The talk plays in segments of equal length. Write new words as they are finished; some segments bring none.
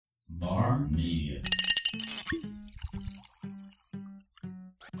Bar Media.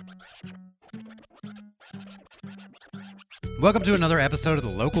 Welcome to another episode of the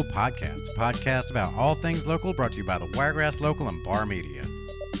Local Podcast, a podcast about all things local, brought to you by the Wiregrass Local and Bar Media.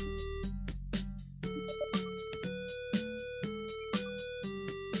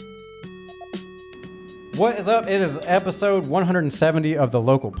 What is up? It is episode 170 of the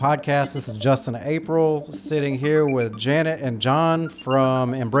Local Podcast. This is Justin April sitting here with Janet and John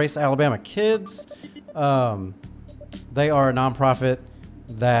from Embrace Alabama Kids. They are a nonprofit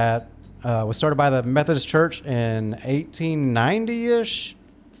that was started by the Methodist Church in 1890-ish.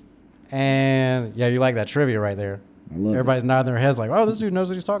 And yeah, you like that trivia right there. I love Everybody's nodding their heads like, oh, this dude knows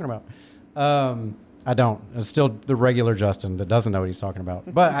what he's talking about. I don't. It's still the regular Justin that doesn't know what he's talking about.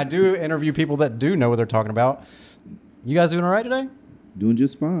 But I do interview people that do know what they're talking about. You guys doing all right today? Doing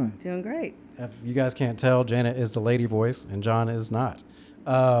just fine. Doing great. If you guys can't tell, Janet is the lady voice and John is not.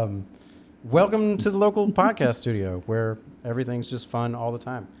 Welcome to the Local Podcast Studio, where everything's just fun all the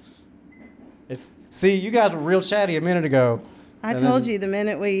time. See, you guys were real chatty a minute ago. I told you the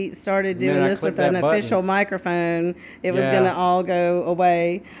minute we started doing this with an button. official microphone, it was going to all go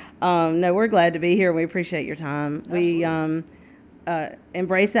away. No, we're glad to be here. We appreciate your time. Absolutely. We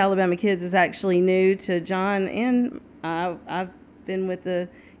Embrace Alabama Kids is actually new to John, and I've been with the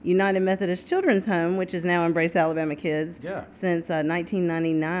United Methodist Children's Home, which is now Embrace Alabama Kids, since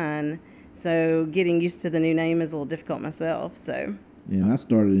 1999. So getting used to the new name is a little difficult myself. So. Yeah, and I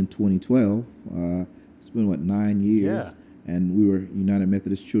started in 2012. It's been, 9 years? Yeah. And we were United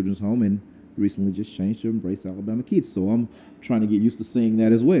Methodist Children's Home and recently just changed to Embrace Alabama Kids. So I'm trying to get used to seeing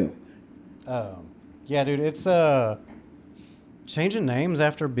that as well. Yeah, dude, it's changing names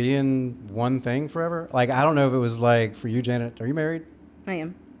after being one thing forever. Like, I don't know if it was like for you, Janet. Are you married? I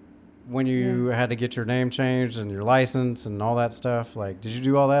am. When you had to get your name changed and your license and all that stuff, like, did you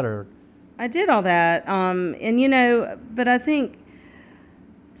do all that or? I did all that. But I think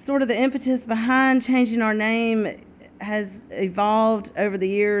sort of the impetus behind changing our name has evolved over the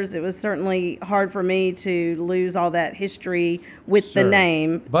years. It was certainly hard for me to lose all that history with the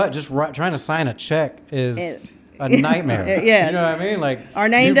name. But just trying to sign a check is a nightmare. Yes. You know what I mean? Like, our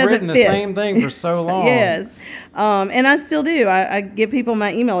name you've doesn't written the fit. same thing for so long. Yes. And I still do. I give people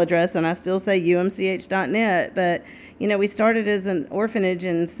my email address and I still say umch.net. But, we started as an orphanage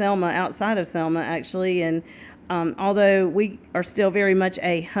in Selma, outside of Selma, actually. And although we are still very much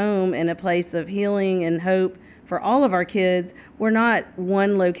a home and a place of healing and hope for all of our kids, we're not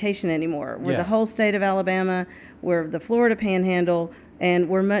one location anymore. We're the whole state of Alabama. We're the Florida Panhandle, and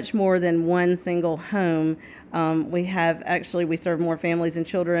we're much more than one single home. We serve more families and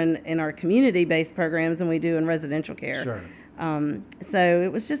children in our community-based programs than we do in residential care. Sure. So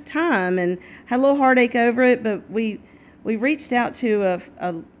it was just time, and had a little heartache over it, but we reached out to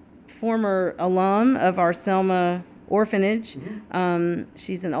a former alum of our Selma orphanage. Mm-hmm.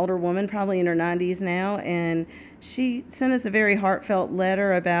 She's an older woman, probably in her 90s now, and she sent us a very heartfelt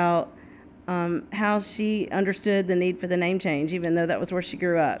letter about how she understood the need for the name change, even though that was where she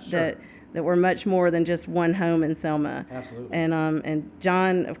grew up. Sure. That we're much more than just one home in Selma. Absolutely. And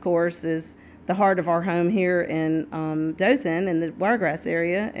John, of course, is the heart of our home here in Dothan in the Wiregrass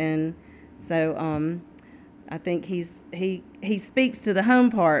area, and so I think he speaks to the home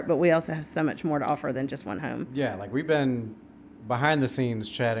part, but we also have so much more to offer than just one home. Yeah, like we've been behind the scenes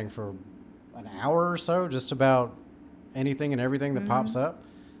chatting for an hour or so, just about anything and everything that pops up,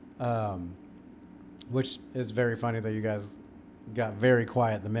 which is very funny that you guys got very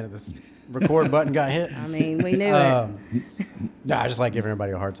quiet the minute this record button got hit. I mean, we knew it. No, I just like giving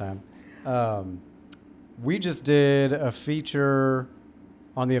everybody a hard time. We just did a feature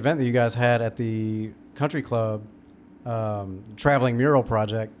on the event that you guys had at the country club, traveling mural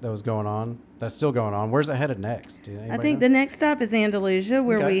project that was going on. That's still going on. Where's it headed next? I think the next stop is Andalusia,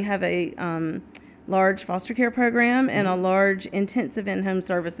 where we have a large foster care program and a large intensive in-home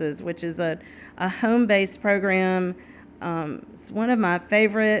services, which is a home-based program. It's one of my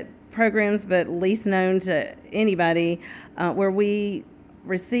favorite programs, but least known to anybody, where we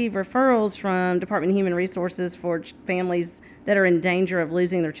receive referrals from Department of Human Resources for families that are in danger of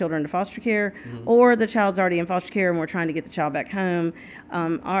losing their children to foster care, or the child's already in foster care and we're trying to get the child back home.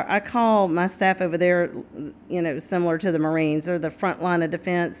 I call my staff over there, similar to the Marines. They're the front line of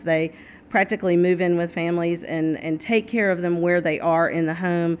defense. They practically move in with families and take care of them where they are in the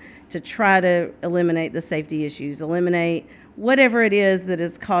home to try to eliminate the safety issues, eliminate whatever it is that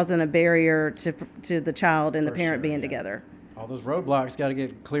is causing a barrier to the child and the parent being together. All those roadblocks got to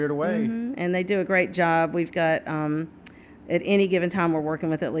get cleared away. And they do a great job. We've got, at any given time, we're working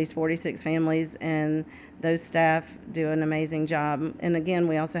with at least 46 families, and those staff do an amazing job. And again,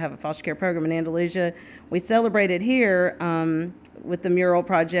 we also have a foster care program in Andalusia. We celebrated here with the mural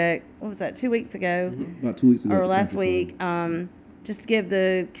project. What was that, 2 weeks ago? About 2 weeks ago. Or last week. Just to give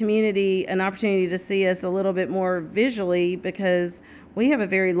the community an opportunity to see us a little bit more visually, because we have a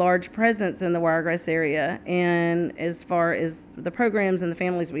very large presence in the Wiregrass area. And as far as the programs and the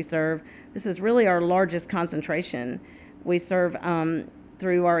families we serve, this is really our largest concentration. We serve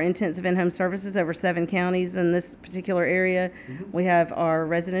through our intensive in-home services over 7 counties in this particular area. We have our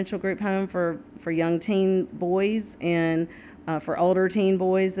residential group home for young teen boys and for older teen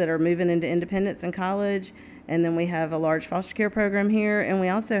boys that are moving into independence and college. And then we have a large foster care program here. And we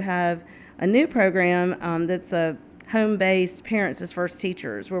also have a new program that's a home-based Parents as First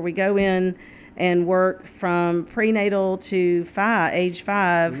Teachers, where we go in and work from prenatal to age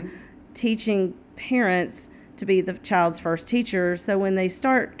 5, teaching parents to be the child's first teacher, so when they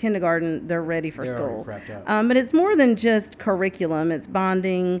start kindergarten, they're ready for school. But it's more than just curriculum. It's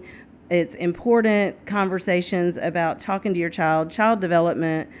bonding. It's important conversations about talking to your child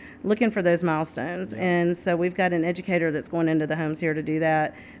development, looking for those milestones. Yeah. And so we've got an educator that's going into the homes here to do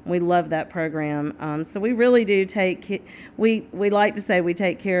that. We love that program. So we really do we like to say we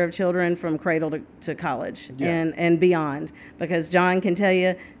take care of children from cradle to college and beyond, because John can tell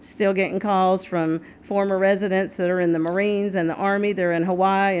you, still getting calls from former residents that are in the Marines and the Army. They're in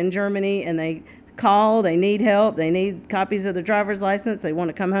Hawaii and Germany, and they need help, they need copies of their driver's license, they want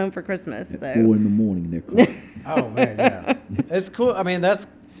to come home for Christmas. At 4 a.m, they're calling. Oh man, yeah. It's cool. I mean,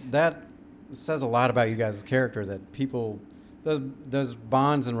 that says a lot about you guys' character, that people, those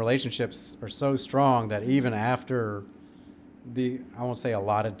bonds and relationships are so strong that even after I won't say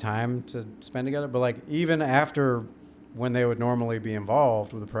allotted time to spend together, but like even after when they would normally be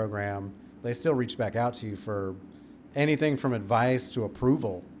involved with the program, they still reach back out to you for anything from advice to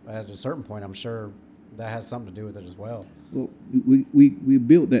approval. At a certain point, I'm sure that has something to do with it as well. Well, we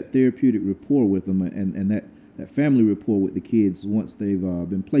built that therapeutic rapport with them, and that family rapport with the kids once they've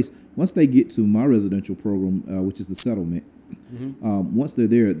been placed. Once they get to my residential program, which is the settlement, once they're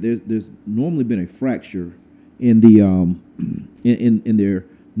there, there's normally been a fracture in the in their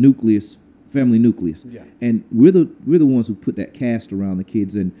family nucleus, and we're the ones who put that cast around the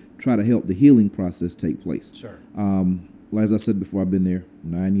kids and try to help the healing process take place. Sure. As I said before, I've been there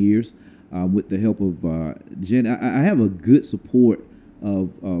 9 years with the help of Jen. I have a good support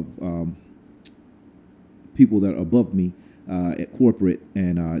of people that are above me at corporate,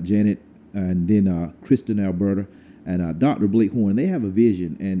 and Janet, and then Kristen Alberta, and Dr. Blake Horn. They have a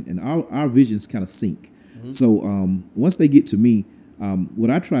vision, and our visions kind of sync. So once they get to me, what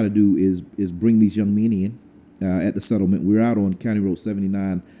I try to do is bring these young men in at the settlement. We're out on County Road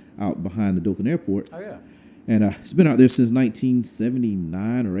 79 out behind the Dothan Airport. Oh, yeah. And it's been out there since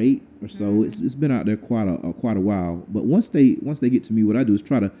 1979 or 8 or so. It's been out there quite a while. But once they get to me, what I do is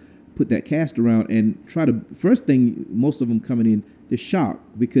try to put that cast around and try to, first thing, most of them coming in, they're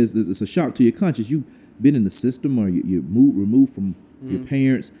shocked because it's a shock to your conscience. You've been in the system, or you're removed from your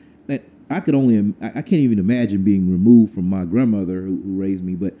parents. That I can't even imagine being removed from my grandmother who raised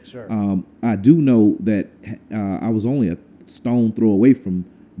me. But sure. I do know that I was only a stone throw away from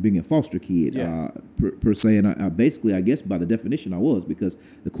being a foster kid, per se, and I basically, I guess by the definition, I was,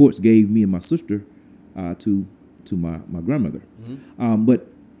 because the courts gave me and my sister to my grandmother. But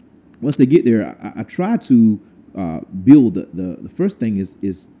once they get there, I try to build the first thing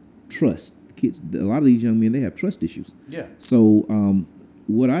is trust. Kids, a lot of these young men, they have trust issues. Yeah. So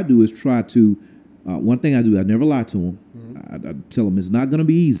what I do is try to one thing I do, I never lie to them. I tell them it's not going to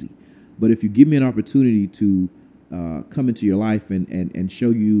be easy, but if you give me an opportunity to come into your life and show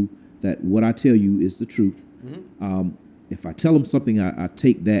you that what I tell you is the truth. If I tell them something, I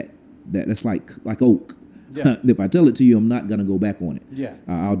take that's like oak. Yeah. If I tell it to you, I'm not going to go back on it. Yeah.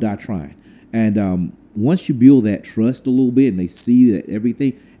 I'll die trying. And once you build that trust a little bit and they see that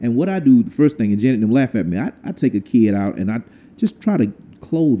everything, and what I do, the first thing, and Janet and them laugh at me, I take a kid out and I just try to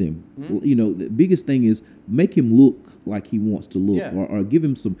clothe him. You know, the biggest thing is make him look like he wants to look, or give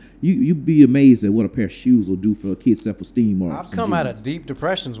him some. You'd be amazed at what a pair of shoes will do for a kid's self-esteem. Or I've come out of deep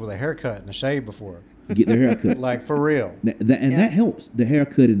depressions with a haircut and a shave before. Get their haircut. Like, for real. That helps, the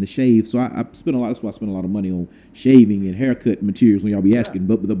haircut and the shave. So I spend a lot. That's why I spend a lot of money on shaving and haircut materials when y'all be asking,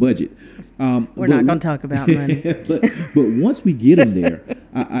 but the budget. We're not going to talk about money. but once we get them there,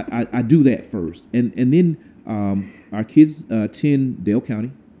 I do that first, and then our kids attend Dale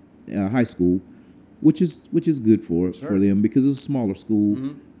County High School, which is good for them because it's a smaller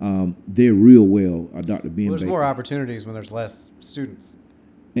school. They're real well. Dr. Ben. There's more opportunities when there's less students.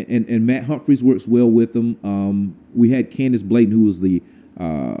 And Matt Humphreys works well with them. We had Candace Blayton, who was the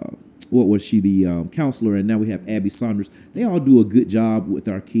what was she, the counselor, and now we have Abby Saunders. They all do a good job with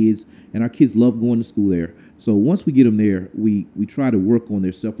our kids, and our kids love going to school there. So once we get them there, we try to work on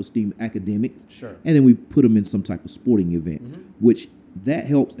their self-esteem, academics, Sure. and then we put them in some type of sporting event, which that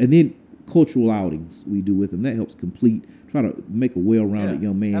helps. And then cultural outings we do with them, that helps try to make a well-rounded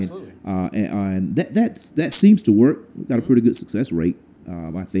young man. Absolutely. And that seems to work. We've got a pretty good success rate,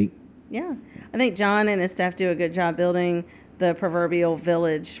 I think. Yeah. I think John and his staff do a good job building the proverbial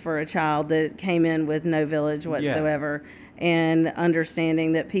village for a child that came in with no village whatsoever, and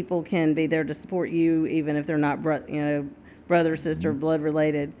understanding that people can be there to support you even if they're not brother, sister, blood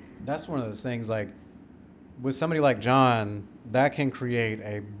related. That's one of those things, like with somebody like John, that can create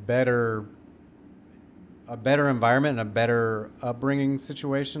a better environment and a better upbringing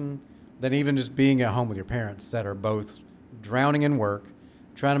situation than even just being at home with your parents that are both drowning in work,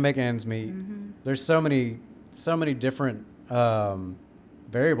 trying to make ends meet. There's so many different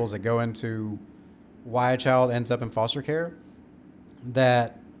variables that go into why a child ends up in foster care,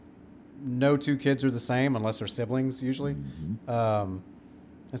 that no two kids are the same unless they're siblings usually. And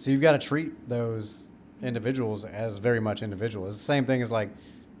so you've got to treat those individuals as very much individual. It's the same thing as like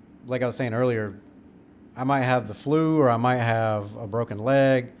I was saying earlier, I might have the flu, or I might have a broken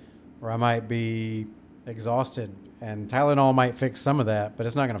leg, or I might be exhausted, and Tylenol might fix some of that, but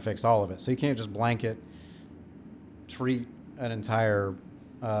it's not going to fix all of it. So you can't just blanket treat an entire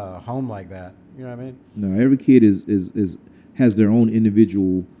home like that. You know what I mean? No, every kid has their own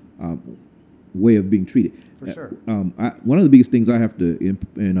individual way of being treated. For sure. One of the biggest things I have to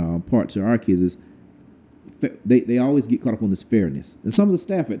impart to our kids is they always get caught up on this fairness, and some of the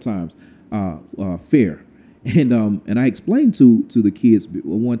staff at times fair, and I explained to the kids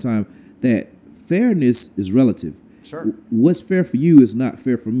one time that fairness is relative. Sure. What's fair for you is not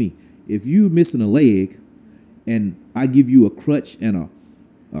fair for me. If you're missing a leg, and I give you a crutch and a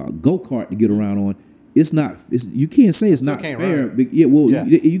go-kart to get around on, you can't say it's not fair.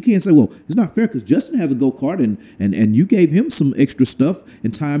 You can't say, well, it's not fair because Justin has a go-kart and you gave him some extra stuff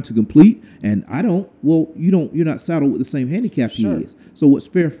and time to complete, and I don't. Well, you're not saddled with the same handicap he is. So what's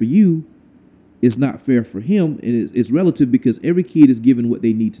fair for you is not fair for him, and it's relative, because every kid is given what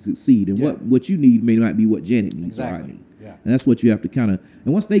they need to succeed, and what you need may not be what Janet needs or I need. Yeah. And that's what you have to kind of,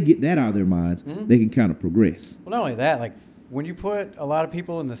 and once they get that out of their minds, they can kind of progress. Well, not only that, like when you put a lot of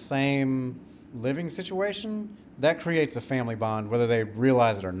people in the same living situation, that creates a family bond, whether they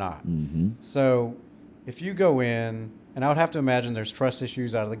realize it or not. So if you go in, and I would have to imagine there's trust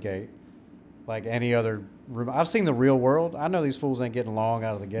issues out of the gate, like any other room. I've seen the real world. I know these fools ain't getting along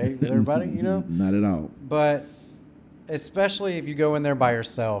out of the gate with everybody, you know? Not at all. But especially if you go in there by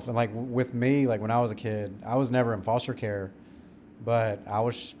yourself, and like with me, like when I was a kid, I was never in foster care, but I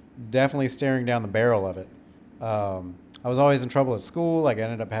was definitely staring down the barrel of it. I was always in trouble at school. Like I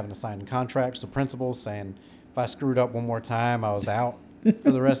ended up having to sign contracts to principals saying if I screwed up one more time, I was out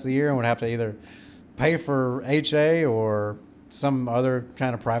for the rest of the year and would have to either pay for HA or some other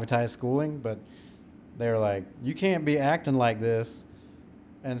kind of privatized schooling. But they were like, you can't be acting like this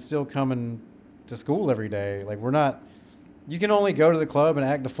and still coming to school every day. Like you can only go to the club and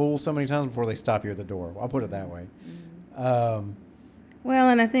act a fool so many times before they stop you at the door. I'll put it that way. Well,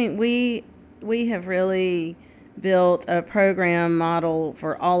 and I think we have really built a program model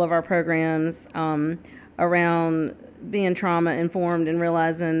for all of our programs around being trauma informed and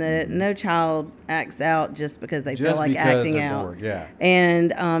realizing that no child acts out just because they feel like acting out. Bored, yeah.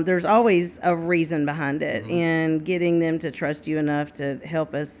 And there's always a reason behind it, and getting them to trust you enough to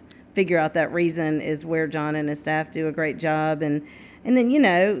help us figure out that reason is where John and his staff do a great job. And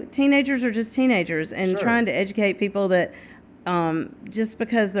then, teenagers are just teenagers, and trying to educate people that just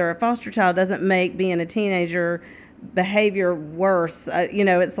because they're a foster child doesn't make being a teenager behavior worse.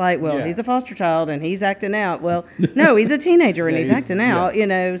 It's like, he's a foster child and he's acting out. Well, no, he's a teenager and he's acting out,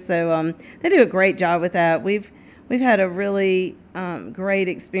 so they do a great job with that. We've had a really great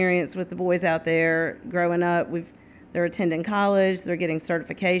experience with the boys out there growing up. They're attending college, they're getting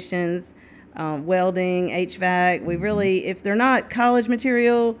certifications, welding, HVAC. We really, if they're not college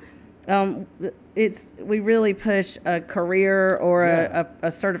material, we really push a career or a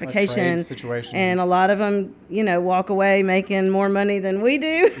certification, a situation. And a lot of them, walk away making more money than we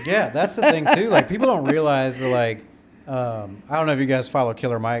do. Yeah, that's the thing too. Like people don't realize that, like, I don't know if you guys follow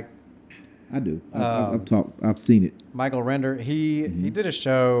Killer Mike. I do. I've seen it. Michael Render. He did a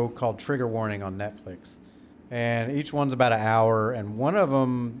show called Trigger Warning on Netflix, and each one's about an hour. And one of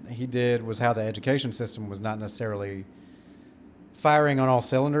them he did was how the education system was not necessarily firing on all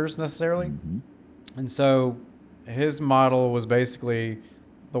cylinders necessarily. And so his model was basically,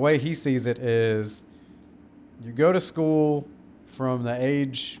 the way he sees it is, you go to school from the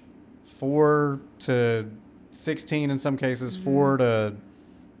age 4 to 16 in some cases, 4 to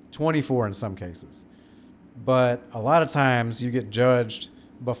 24 in some cases. But a lot of times you get judged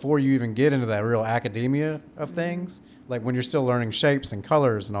before you even get into that real academia of things. Like when you're still learning shapes and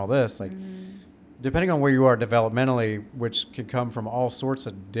colors and all this, like depending on where you are developmentally, which could come from all sorts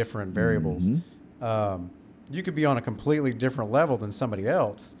of different variables, you could be on a completely different level than somebody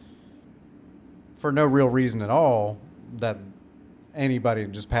else for no real reason at all that anybody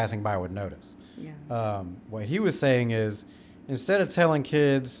just passing by would notice. Yeah. What he was saying is, instead of telling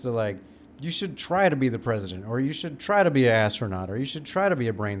kids to like, you should try to be the president, or you should try to be an astronaut, or you should try to be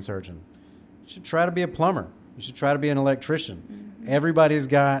a brain surgeon, you should try to be a plumber, you should try to be an electrician. Everybody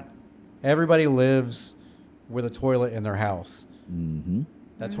lives with a toilet in their house.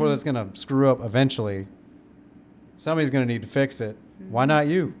 That toilet's going to screw up eventually. Somebody's going to need to fix it. Why not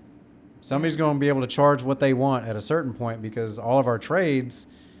you? Somebody's going to be able to charge what they want at a certain point, because all of our trades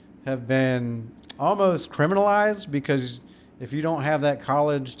have been almost criminalized, because if you don't have that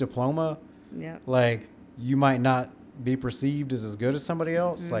college diploma, like you might not be perceived as good as somebody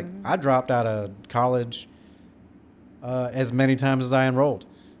else. Like I dropped out of college as many times as I enrolled.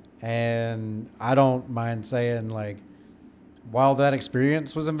 And I don't mind saying, like, while that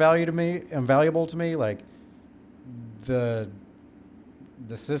experience was invaluable to me, like the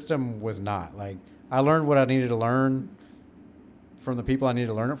system was not. Like I learned what I needed to learn from the people I needed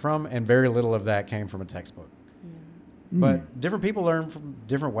to learn it from, and very little of that came from a textbook. But different people learn from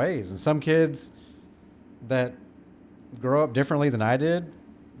different ways, and some kids that grow up differently than I did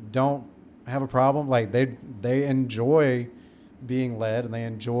don't have a problem. Like they enjoy being led, and they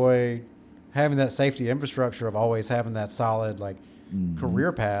enjoy having that safety infrastructure of always having that solid like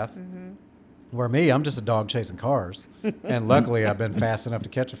career path. Where me, I'm just a dog chasing cars, and luckily I've been fast enough to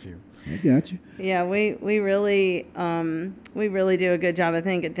catch a few. I got you. Yeah, we really do a good job, I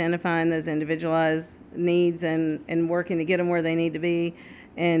think, identifying those individualized needs and working to get them where they need to be,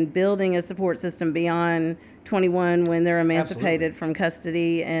 and building a support system beyond 21 when they're emancipated from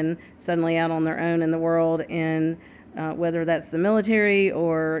custody and suddenly out on their own in the world, and whether that's the military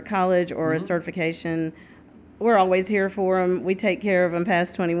or college or a certification. We're always here for them. We take care of them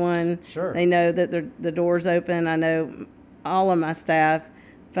past 21. Sure. They know that the door's open. I know all of my staff,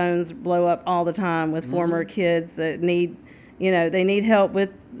 phones blow up all the time with former kids that need, they need help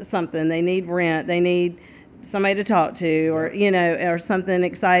with something. They need rent. They need somebody to talk to, or, or something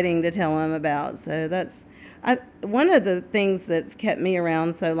exciting to tell them about. So that's one of the things that's kept me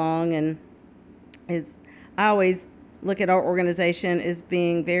around so long, and is I always look at our organization as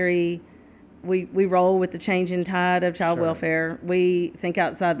being very... We roll with the changing tide of child welfare. We think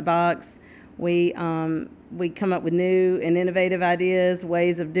outside the box. We come up with new and innovative ideas,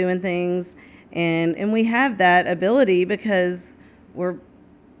 ways of doing things, and we have that ability because we're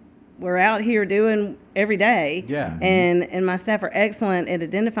out here doing every day. Yeah. And my staff are excellent at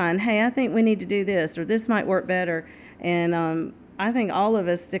identifying, hey, I think we need to do this, or this might work better. And I think all of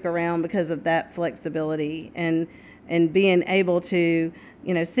us stick around because of that flexibility and being able to.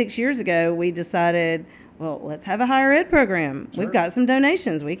 6 years ago, we decided, well, let's have a higher ed program. Sure. We've got some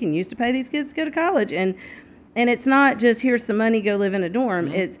donations we can use to pay these kids to go to college. And it's not just, here's some money, go live in a dorm.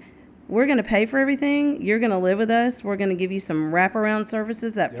 It's, we're going to pay for everything. You're going to live with us. We're going to give you some wraparound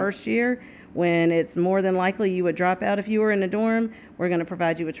services that first year when it's more than likely you would drop out if you were in a dorm. We're going to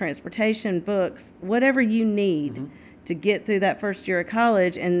provide you with transportation, books, whatever you need to get through that first year of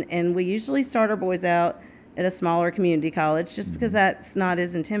college. And we usually start our boys out at a smaller community college, just because that's not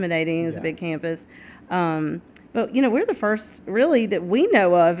as intimidating as a big campus. But, we're the first, really, that we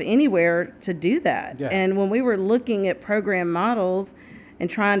know of anywhere to do that. Yeah. And when we were looking at program models and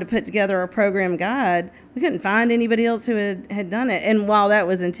trying to put together a program guide, we couldn't find anybody else who had done it. And while that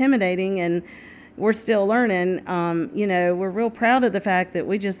was intimidating and we're still learning, we're real proud of the fact that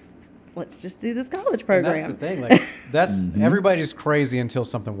let's just do this college program. And that's the thing. Like, that's everybody's crazy until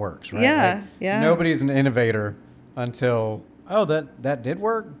something works, right? Yeah, like, yeah. Nobody's an innovator until that did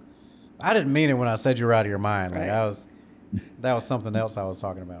work. I didn't mean it when I said you were out of your mind. Like that was something else I was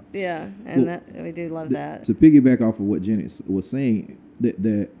talking about. Yeah, and we do love that. To piggyback off of what Janet was saying,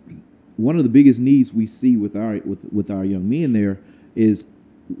 that one of the biggest needs we see with our young men there is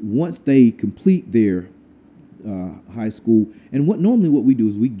once they complete their high school, and what we do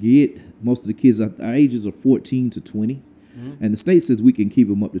is we get most of the kids, our ages are 14 to 20, and the state says we can keep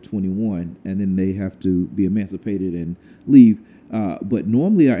them up to 21, and then they have to be emancipated and leave. But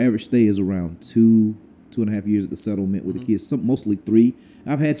normally our average stay is around 2.5 years at the settlement with the kids, mostly 3.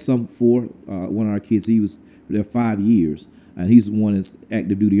 I've had some 4. One of our kids, he was there 5 years, and he's the one that's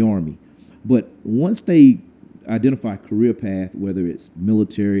active duty Army. But once they identify a career path, whether it's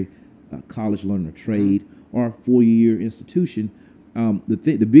military, college learning a trade or a 4-year institution,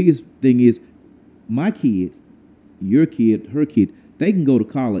 the biggest thing is my kids, your kid, her kid, they can go to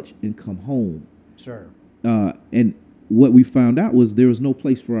college and come home. Sure. And what we found out was there was no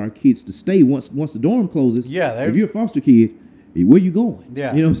place for our kids to stay once the dorm closes. Yeah. If you're a foster kid, where you going?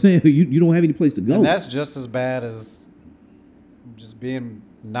 Yeah. You know what I'm saying? You don't have any place to go. And that's just as bad as just being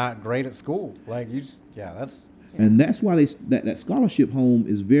not great at school. Like that's. And that's why that scholarship home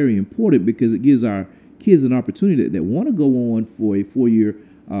is very important, because it gives our kids an opportunity that want to go on for a 4-year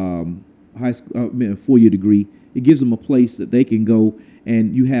high school, 4-year degree. It gives them a place that they can go,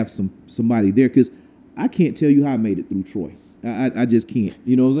 and you have somebody there. Because I can't tell you how I made it through Troy. I just can't.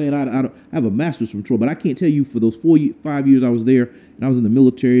 You know what I'm saying? I have a master's from Troy, but I can't tell you for those 5 years I was there, and I was in the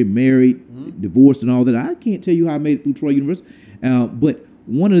military, married, divorced, and all that. I can't tell you how I made it through Troy University. But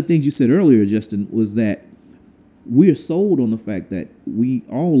one of the things you said earlier, Justin, was that we're sold on the fact that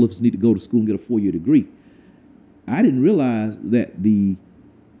all of us need to go to school and get a 4-year degree. I didn't realize that the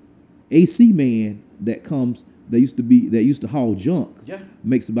AC man that used to haul junk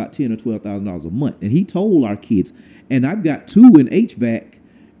makes about $10,000 or $12,000 a month, and he told our kids, and I've got 2 in HVAC,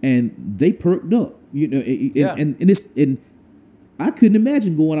 and they perked up, and I couldn't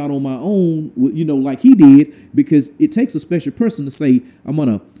imagine going out on my own, like he did, because it takes a special person to say, I'm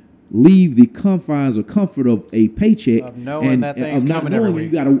gonna leave the confines or comfort of a paycheck of knowing that thing's of not coming every knowing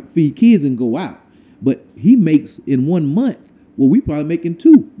week. you got to feed kids and go out. But he makes in 1 month, well, we probably making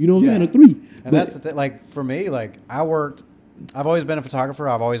 2. You know what I'm saying, or 3. And that's the thing. Like for me, like I've always been a photographer.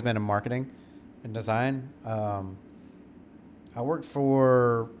 I've always been in marketing and design. I worked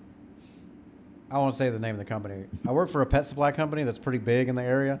for, I won't say the name of the company. I worked for a pet supply company that's pretty big in the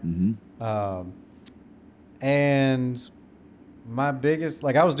area. And my biggest,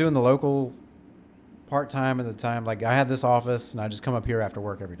 like I was doing the local part-time at the time. Like I had this office and I just come up here after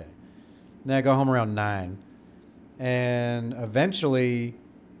work every day. Then I go home around 9. And eventually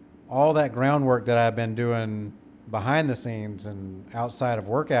all that groundwork that I've been doing behind the scenes and outside of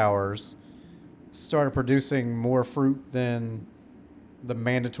work hours started producing more fruit than the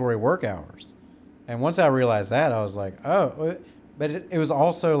mandatory work hours. And once I realized that, I was like, oh, but it was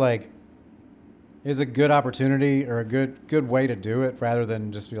also like, is a good opportunity or a good way to do it, rather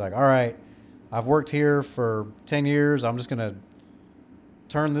than just be like, all right, I've worked here for 10 years. I'm just going to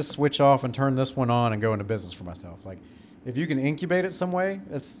turn this switch off and turn this one on and go into business for myself. Like if you can incubate it some way,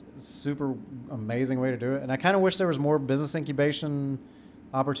 it's a super amazing way to do it. And I kind of wish there was more business incubation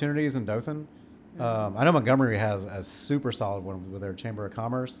opportunities in Dothan. I know Montgomery has a super solid one with their Chamber of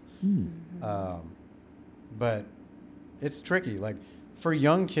Commerce. But it's tricky. Like for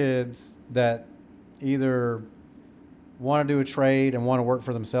young kids that either want to do a trade and want to work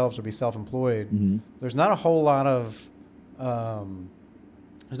for themselves or be self-employed, there's not a whole lot of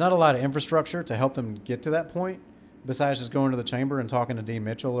infrastructure to help them get to that point, besides just going to the chamber and talking to Dean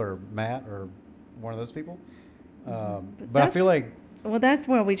Mitchell or Matt or one of those people. But I feel like, well, that's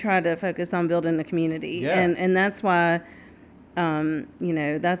where we try to focus on building the community, and that's why.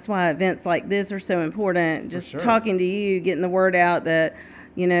 That's why events like this are so important. Just talking to you, getting the word out that,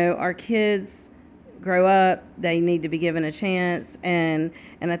 our kids grow up, they need to be given a chance. And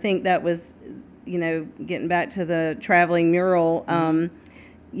I think that was, getting back to the traveling mural,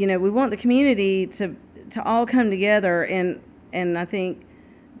 we want the community to all come together. And I think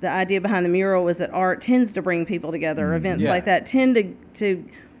the idea behind the mural was that art tends to bring people together. Events like that tend to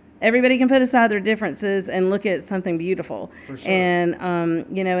everybody can put aside their differences and look at something beautiful. For sure. And,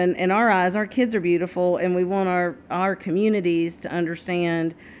 in our eyes, our kids are beautiful, and we want our communities to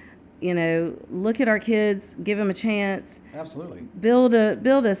understand, look at our kids, give them a chance. Absolutely. Build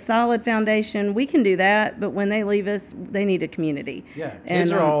a solid foundation. We can do that, but when they leave us, they need a community. Yeah.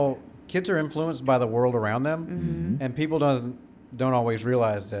 Kids are influenced by the world around them, and people don't always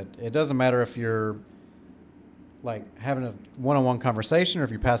realize that it doesn't matter if you're like having a one-on-one conversation, or if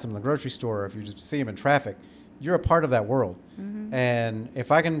you pass them in the grocery store, or if you just see them in traffic, you're a part of that world. And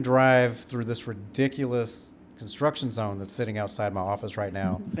if I can drive through this ridiculous construction zone that's sitting outside my office right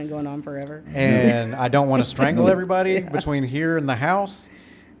now, It's been going on forever. and I don't want to strangle everybody between here and the house,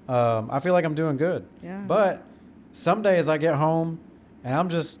 I feel like I'm doing good. Yeah. But some days I get home and I'm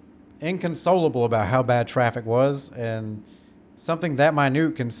just inconsolable about how bad traffic was, and something that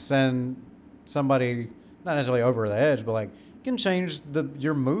minute can send somebody not necessarily over the edge, but like can change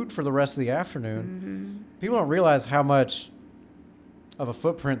your mood for the rest of the afternoon. People don't realize how much of a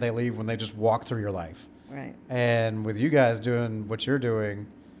footprint they leave when they just walk through your life. Right. And with you guys doing what you're doing,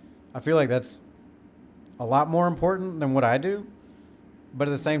 I feel like that's a lot more important than what I do. but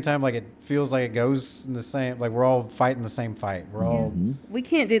at the same time, like, it feels like it goes in the same, like, we're all fighting the same fight. We're all, We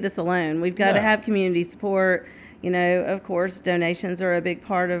can't do this alone. We've got to No. have community support. You know, of course, donations are a big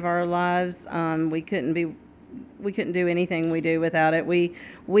part of our lives. We couldn't do anything we do without it. We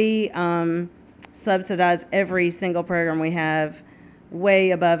subsidize every single program we have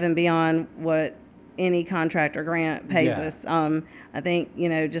way above and beyond what any contract or grant pays Yeah. us. I think, you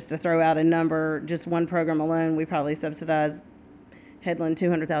know, just to throw out a number, just one program alone, we probably subsidize Headland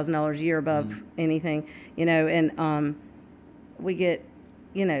 $200,000 a year above anything, you know, and we get,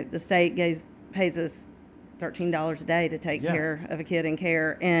 you know, the state pays us $13 a day to take Yeah. care of a kid in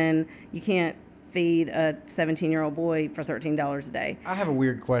care, and you can't feed a 17-year-old boy for $13 a day. I have a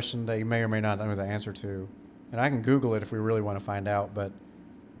weird question that you may or may not know the answer to, and I can Google it if we really want to find out, but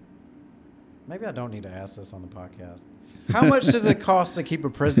maybe I don't need to ask this on the podcast. How much does it cost to keep a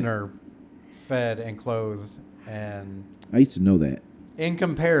prisoner fed and clothed, and I used to know that. in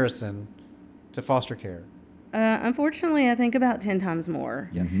comparison to foster care? Unfortunately, I think about 10 times more.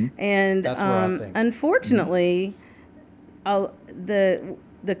 Yes. And That's what I think. unfortunately,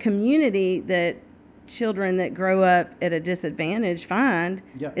 the community that children that grow up at a disadvantage find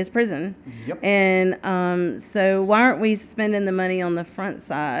Yep. is prison. Yep. And so why aren't we spending the money on the front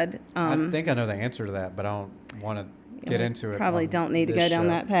side? I think I know the answer to that, but I don't want to get into it. Probably on don't need to this go down show.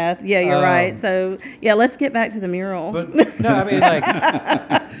 that path. Yeah, you're right. So yeah, let's get back to the mural. But no, I mean, like,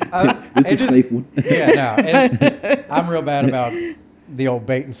 This is a safe one. Yeah, no, I'm real bad about the old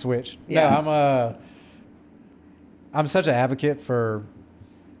bait and switch. Yeah. No, I'm such an advocate for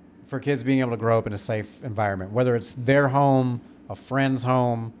kids being able to grow up in a safe environment, whether it's their home, a friend's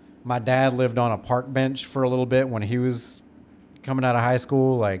home. My dad lived on a park bench for a little bit when he was coming out of high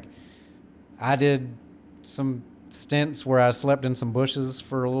school. Like, I did some stints where I slept in some bushes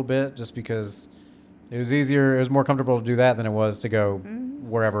for a little bit just because it was easier. It was more comfortable to do that than it was to go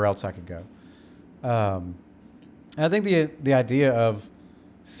wherever else I could go. And I think the idea of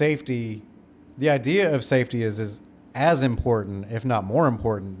safety is as important, if not more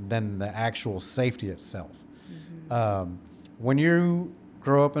important, than the actual safety itself. When you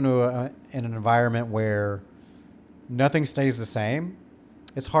grow up in an environment where nothing stays the same,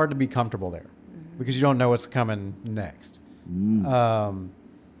 it's hard to be comfortable there because you don't know what's coming next. And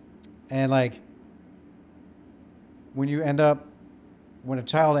like when a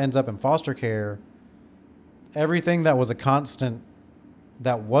child ends up in foster care, everything that was a constant,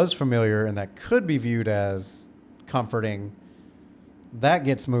 that was familiar and that could be viewed as comforting, that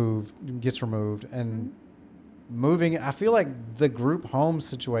gets removed. And moving, I feel like the group home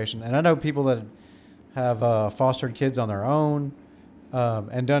situation, and I know people that have fostered kids on their own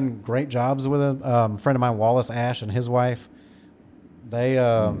and done great jobs with them. A friend of mine, Wallace Ash, and his wife, they've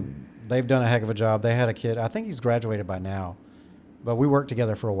done a heck of a job. They had a kid. I think he's graduated by now, but we worked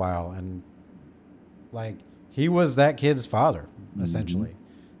together for a while, and like he was that kid's father essentially.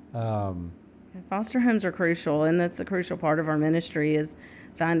 Foster homes are crucial, and that's a crucial part of our ministry is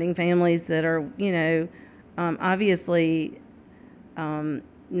finding families that are, you know, obviously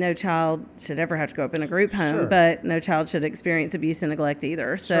no child should ever have to grow up in a group home, Sure. but no child should experience abuse and neglect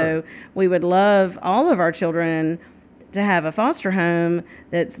either. So Sure. we would love all of our children to have a foster home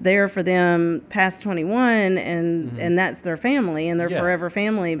that's there for them past 21, and that's their family and their Yeah. forever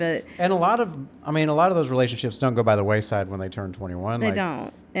family. But And a lot of those relationships don't go by the wayside when they turn 21. they Like,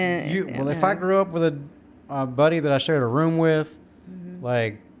 don't. And, If I grew up with a buddy that I shared a room with,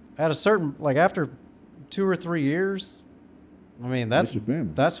 like at a certain, like after 2 or 3 years, I mean, that's your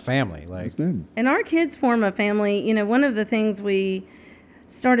family. That's family. Like, It's family. And our kids form a family. You know, one of the things we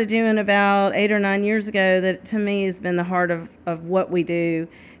started doing about 8 or 9 years ago that to me has been the heart of what we do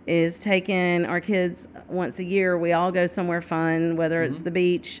is taking our kids once a year. We all go somewhere fun, whether it's the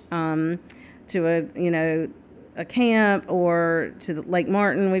beach, to a camp or to the Lake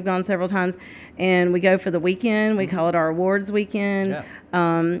Martin. We've gone several times, and we go for the weekend. We call it our awards weekend.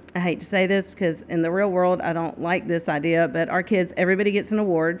 Yeah. I hate to say this because in the real world, I don't like this idea, but our kids, everybody gets an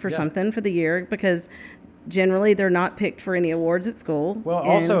award for Yeah. something for the year because generally they're not picked for any awards at school. well, And-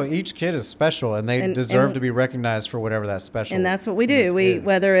 also each kid is special, and they and- deserve and- to be recognized for whatever that special. and that's what we do. We is.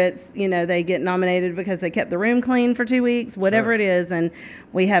 whether it's they get nominated because they kept the room clean for 2 weeks, whatever Sure. it is, and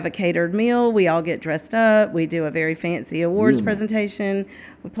we have a catered meal. We all get dressed up. We do a very fancy awards Real nice. presentation.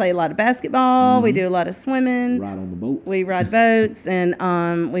 We play a lot of basketball. We do a lot of swimming. Ride on the boats. We ride boats, and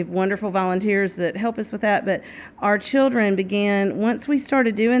we have wonderful volunteers that help us with that. But our children began once we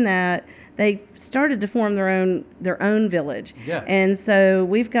started doing that. They started to form their own village. Yeah. And so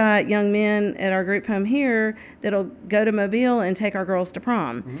we've got young men at our group home here that'll go to Mobile and take our girls to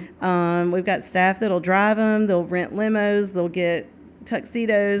prom. We've got staff that'll drive them. They'll rent limos. They'll get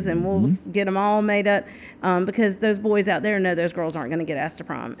tuxedos, and we'll get them all made up, because those boys out there know those girls aren't going to get asked to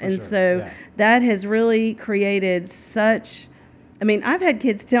prom. And so that has really created such, I mean, I've had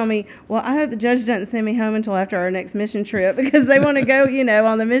kids tell me, well, I hope the judge doesn't send me home until after our next mission trip, because they want to go,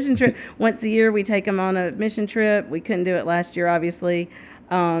 on the mission trip. Once a year, we take them on a mission trip. We couldn't do it last year, obviously.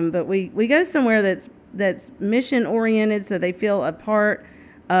 But we go somewhere that's mission oriented, so they feel a part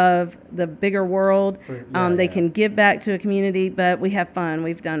of the bigger world. They can give back to a community, but we have fun.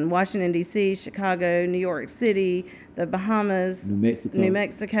 We've done Washington, D.C., Chicago, New York City, the Bahamas, New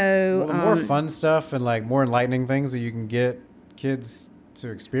Mexico. Well, the more fun stuff and like more enlightening things that you can get kids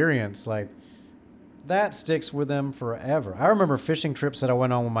to experience, like that sticks with them forever. I remember fishing trips that I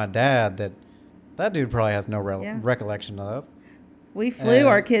went on with my dad that dude probably has no recollection of. We flew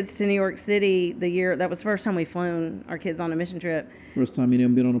our kids to New York City the year, that was the first time we flown our kids on a mission trip. First time you'd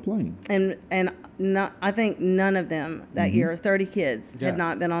ever been on a plane. And I think none of them that year, 30 kids, had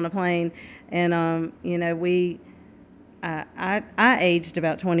not been on a plane. And, I aged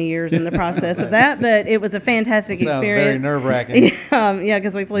about 20 years in the process of that, but it was a fantastic experience. Very nerve-wracking.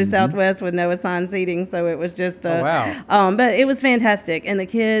 Because we flew Southwest with no assigned seating, so it was just but it was fantastic. And the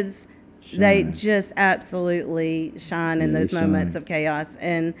kids, they just absolutely shine in those moments of chaos.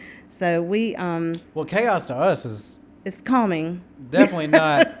 And so we well, chaos to us it's calming. Definitely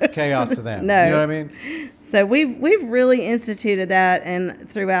not chaos to them. No. You know what I mean? So we've really instituted that, and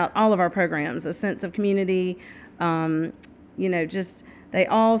throughout all of our programs, a sense of community. Just they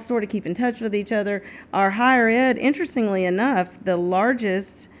all sort of keep in touch with each other. Our higher ed, interestingly enough, the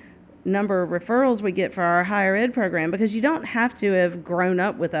largest number of referrals we get for our higher ed program, because you don't have to have grown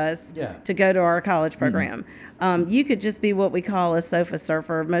up with us to go to our college program. You could just be what we call a sofa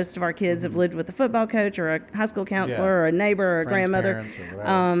surfer. Most of our kids have lived with a football coach or a high school counselor or a neighbor or a grandmother.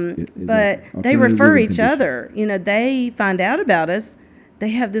 But they refer each other. They find out about us. They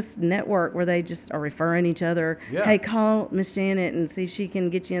have this network where they just are referring each other. Hey, call Miss Janet and see if she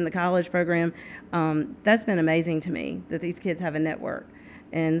can get you in the college program. That's been amazing to me, that these kids have a network.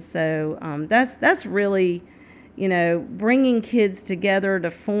 And so that's really, bringing kids together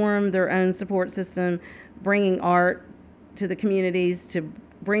to form their own support system, bringing art to the communities, to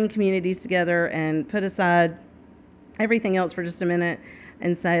bring communities together and put aside everything else for just a minute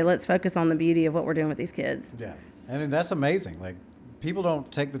and say, let's focus on the beauty of what we're doing with these kids. Yeah, and that's amazing. Like, people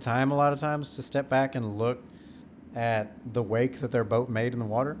don't take the time a lot of times to step back and look at the wake that their boat made in the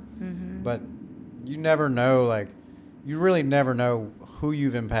water. But you never know, you really never know who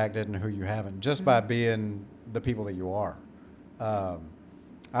you've impacted and who you haven't, just by being the people that you are.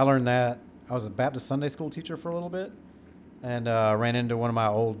 I learned that. I was a Baptist Sunday school teacher for a little bit, and ran into one of my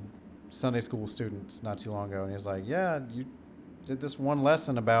old Sunday school students not too long ago, and he was like, yeah, you did this one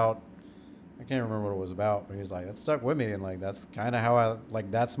lesson about, I can't remember what it was about, but he was like, that stuck with me, and that's kind of how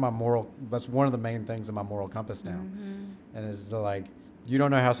that's my moral, that's one of the main things in my moral compass now. And it's you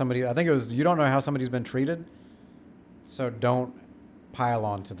don't know how somebody, I think it was, you don't know how somebody's been treated, so don't pile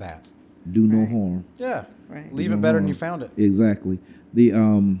on to that. Do no harm. Yeah. Right. Leave it better than you found it. Exactly. The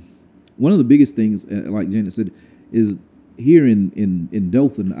one of the biggest things, like Janet said, is here in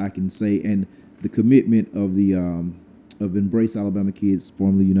Dothan, I can say, and the commitment of the of Embrace Alabama Kids,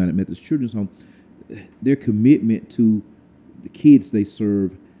 formerly United Methodist Children's Home, their commitment to the kids they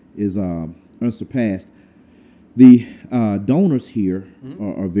serve is unsurpassed. The donors here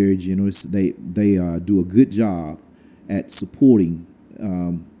are very generous. They do a good job at supporting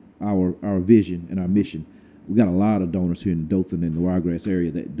our vision and our mission. We got a lot of donors here in Dothan and the Wiregrass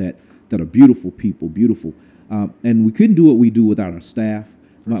area that are beautiful people, beautiful, and we couldn't do what we do without our staff.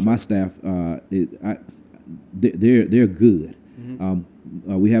 My staff, they're good.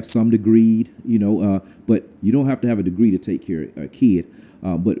 We have some degree, but you don't have to have a degree to take care of a kid.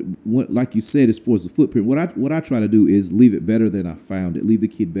 But like you said, as far as the footprint, what I try to do is leave it better than I found it. Leave the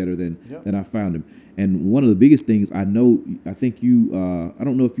kid better than I found him. And one of the biggest things I think you, I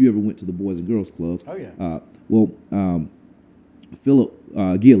don't know if you ever went to the Boys and Girls Club. Oh yeah. Philip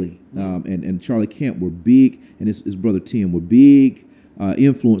Gilly and Charlie Kemp were big, and his brother Tim were big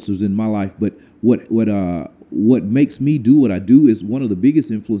influencers in my life. But what makes me do what I do is one of the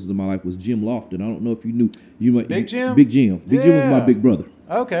biggest influences in my life was Jim Lofton. I don't know if you knew. Big Jim? Big Jim. Big Jim was my big brother.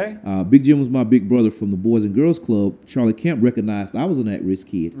 Okay. Big Jim was my big brother from the Boys and Girls Club. Charlie Kemp recognized I was an at-risk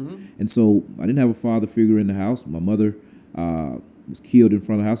kid. And so I didn't have a father figure in the house. My mother was killed in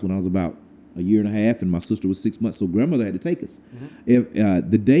front of the house when I was about a year and a half, and my sister was 6 months, so grandmother had to take us.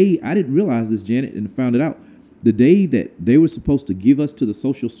 The day, I didn't realize this, Janet, and found it out, the day that they were supposed to give us to the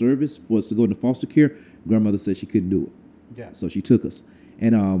social service for us to go into foster care, grandmother said she couldn't do it. Yeah. So she took us.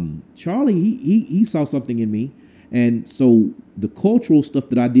 And Charlie, he saw something in me, and so the cultural stuff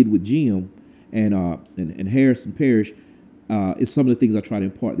that I did with Jim and Harrison Parish is some of the things I try to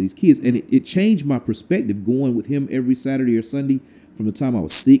impart to these kids, and it changed my perspective going with him every Saturday or Sunday from the time I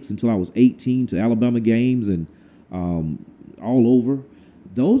was 6 until I was 18 to Alabama games and all over.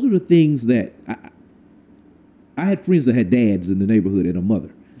 Those are the things that I had friends that had dads in the neighborhood and a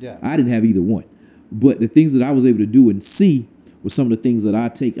mother. Yeah. I didn't have either one. But the things that I was able to do and see were some of the things that I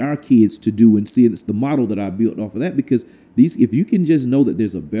take our kids to do and see. It's the model that I built off of that, because if you can just know that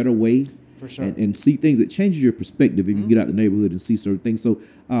there's a better way, for sure, and see things, it changes your perspective if you get out the neighborhood and see certain things. So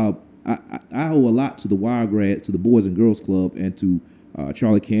I owe a lot to the Wiregrass, to the Boys and Girls Club, and to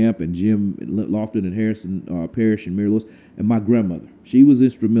Charlie Camp and Jim Lofton and Harrison Parrish and Mary Lewis, and my grandmother. She was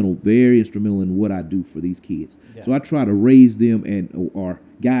instrumental, very instrumental in what I do for these kids. Yeah. So I try to raise them or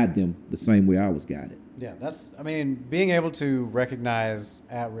guide them the same way I was guided. Yeah, being able to recognize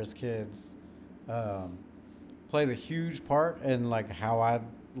at-risk kids plays a huge part in like how I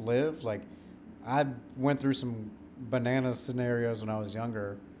live. Like, I went through some banana scenarios when I was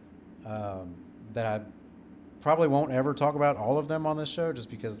younger that I probably won't ever talk about all of them on this show,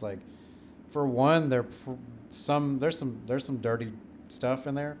 just because, like, for one, there's some dirty stuff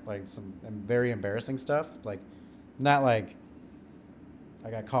in there, like some very embarrassing stuff, like not like I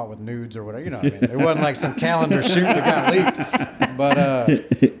got caught with nudes or whatever, you know what I mean? It wasn't like some calendar shoot that got leaked, but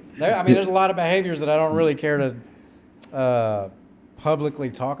there's a lot of behaviors that I don't really care to publicly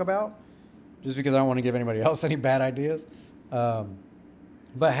talk about, just because I don't want to give anybody else any bad ideas.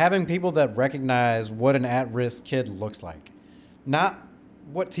 But having people that recognize what an at-risk kid looks like, not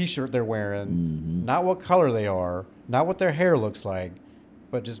what T-shirt they're wearing, not what color they are, not what their hair looks like,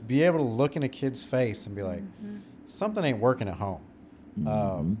 but just be able to look in a kid's face and be like, something ain't working at home.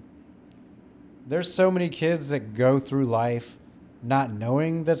 There's so many kids that go through life not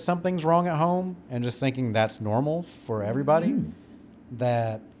knowing that something's wrong at home and just thinking that's normal for everybody,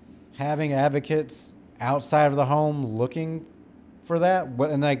 that having advocates outside of the home looking for that.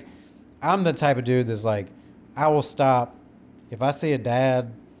 And like, I'm the type of dude that's like, I will stop if I see a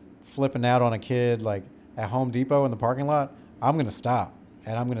dad flipping out on a kid like at Home Depot in the parking lot. I'm gonna stop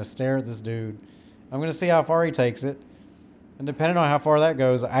and I'm gonna stare at this dude. I'm gonna see how far he takes it, and depending on how far that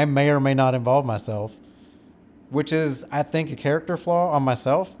goes, I may or may not involve myself, which is, I think, a character flaw on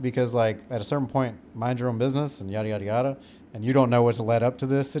myself, because like at a certain point, mind your own business and yada yada yada, and you don't know what's led up to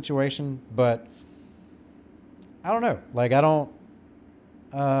this situation. But I don't know, like I don't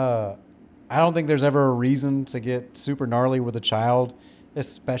think there's ever a reason to get super gnarly with a child,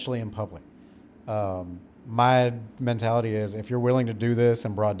 especially in public. My mentality is, if you're willing to do this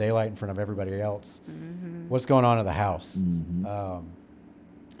in broad daylight in front of everybody else, what's going on at the house?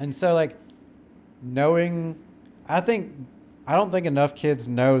 And so, like, knowing, I don't think enough kids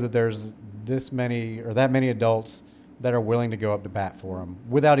know that there's this many or that many adults that are willing to go up to bat for them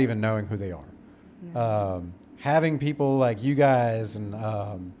without even knowing who they are. Having people like you guys and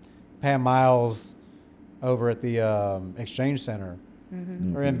Pam Miles over at the Exchange Center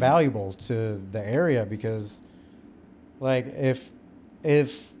are invaluable to the area, because like if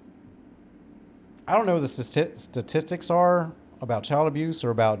I don't know what the statistics are about child abuse or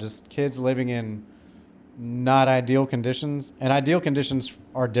about just kids living in not ideal conditions, and ideal conditions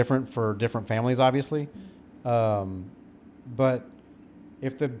are different for different families, obviously, but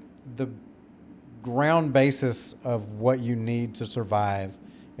if the ground basis of what you need to survive,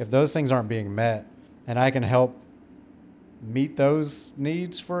 if those things aren't being met, and I can help meet those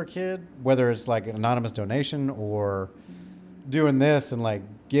needs for a kid, whether it's like an anonymous donation or doing this and like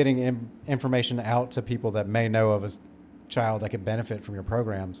getting information out to people that may know of a child that could benefit from your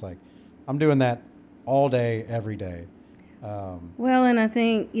programs, like I'm doing that all day, every day. Well, and I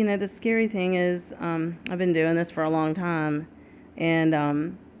think, the scary thing is, I've been doing this for a long time,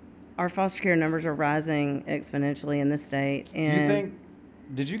 and our foster care numbers are rising exponentially in this state. And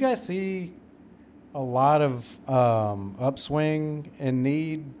did you guys see a lot of upswing in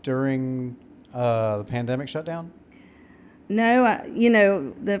need during the pandemic shutdown? No, I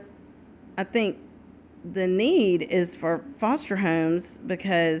think the need is for foster homes,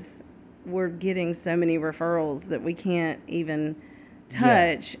 because we're getting so many referrals that we can't even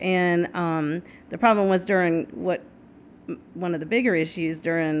touch. Yeah. And the problem was one of the bigger issues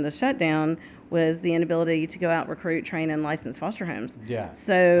during the shutdown was the inability to go out, recruit, train, and license foster homes. Yeah.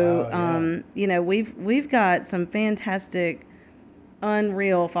 So, we've got some fantastic,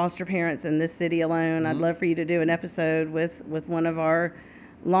 unreal foster parents in this city alone. I'd love for you to do an episode with one of our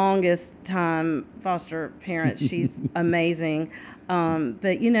longest time foster parents. She's amazing. But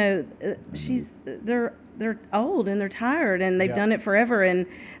they're they're old and they're tired and they've done it forever. And,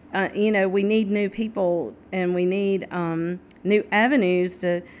 we need new people and we need new avenues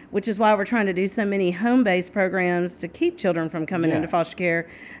which is why we're trying to do so many home-based programs to keep children from coming into foster care.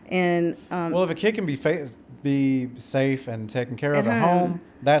 And well, if a kid can be safe and taken care of at home,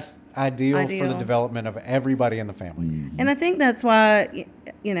 that's ideal for the development of everybody in the family. And I think that's why,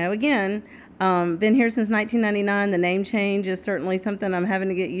 again, been here since 1999. The name change is certainly something I'm having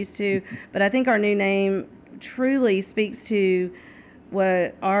to get used to. But I think our new name truly speaks to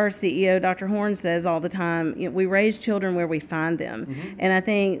what our CEO, Dr. Horn, says all the time. We raise children where we find them. Mm-hmm. And I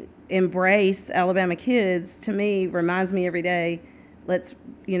think Embrace Alabama Kids, to me, reminds me every day,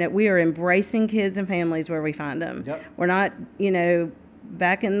 we are embracing kids and families where we find them. Yep. We're not,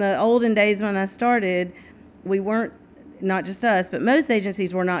 back in the olden days when I started, we weren't, not just us, but most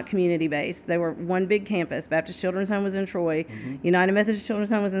agencies were not community-based. They were one big campus. Baptist Children's Home was in Troy. Mm-hmm. United Methodist Children's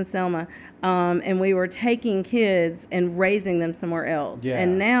Home was in Selma. And we were taking kids and raising them somewhere else. Yeah.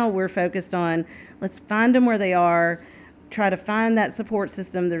 And now we're focused on, let's find them where they are, try to find that support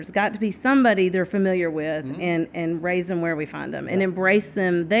system. There's got to be somebody they're familiar with, mm-hmm. and raise them where we find them, and embrace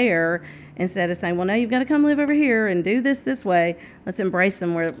them there instead of saying, well, no, you've got to come live over here and do this way. Let's embrace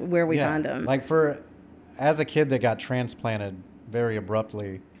them where we find them. Like as a kid that got transplanted very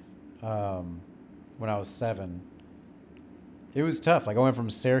abruptly when I was 7, it was tough. Like I went from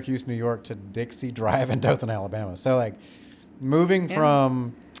Syracuse, New York to Dixie Drive in Dothan, Alabama. So like moving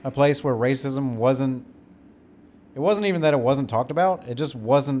from a place where racism wasn't even that it wasn't talked about. It just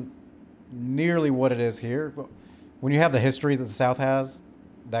wasn't nearly what it is here. When you have the history that the South has,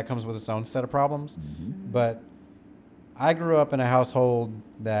 that comes with its own set of problems. Mm-hmm. But I grew up in a household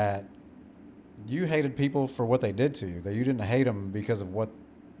that you hated people for what they did to you. That you didn't hate them because of what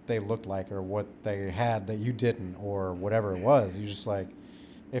they looked like or what they had that you didn't or whatever it was. You just like,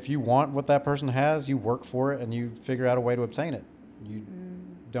 if you want what that person has, you work for it and you figure out a way to obtain it. You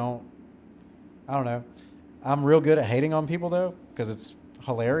don't, I don't know. I'm real good at hating on people though, because it's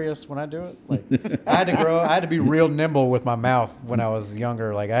hilarious when I do it. Like I had to be real nimble with my mouth when I was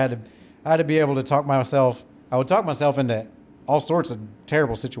younger. Like I had to be able to talk myself. I would talk myself into all sorts of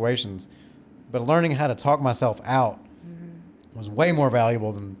terrible situations, but learning how to talk myself out was way more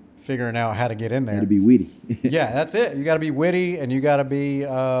valuable than figuring out how to get in there. You got to be witty. Yeah, that's it. You got to be witty, and you got to be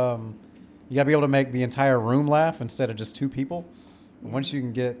able to make the entire room laugh instead of just two people. And once you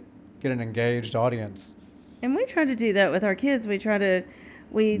can get an engaged audience. And we try to do that with our kids.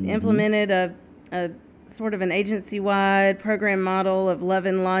 We implemented a sort of an agency-wide program model of love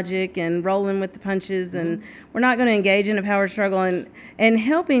and logic and rolling with the punches, and we're not going to engage in a power struggle and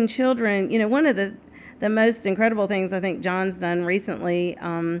helping children. One of the most incredible things I think John's done recently,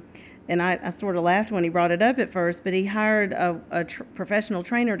 and I sort of laughed when he brought it up at first, but he hired a professional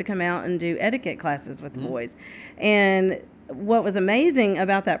trainer to come out and do etiquette classes with the boys. And what was amazing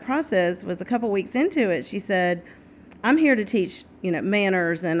about that process was a couple weeks into it, she said, I'm here to teach,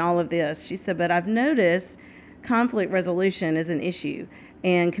 manners and all of this. She said, but I've noticed conflict resolution is an issue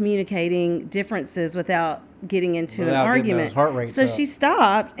and communicating differences without getting into an argument. So she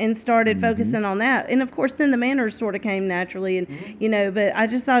stopped and started focusing on that. And of course, then the manners sort of came naturally. And, but I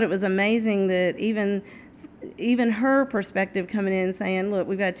just thought it was amazing that even her perspective coming in and saying, look,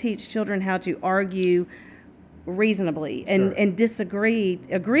 we've got to teach children how to argue reasonably and agree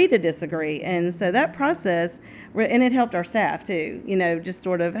to disagree. And so that process, and it helped our staff too, just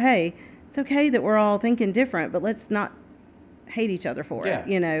sort of, hey, it's okay that we're all thinking different, but let's not hate each other for it,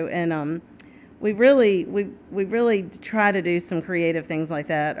 and we really try to do some creative things like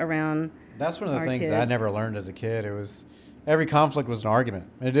that around. That's one of the things that I never learned as a kid. It was every conflict was an argument.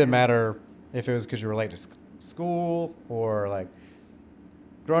 It didn't matter if it was because you were late to school or like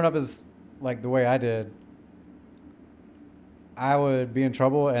growing up as like the way I did. I would be in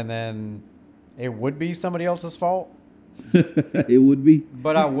trouble, and then it would be somebody else's fault. It would be.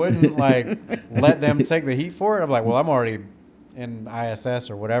 But I wouldn't, let them take the heat for it. I'm like, well, I'm already in ISS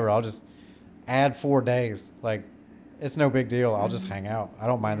or whatever. I'll just add 4 days. Like, it's no big deal. I'll just hang out. I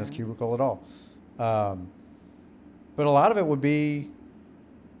don't mind this cubicle at all. But a lot of it would be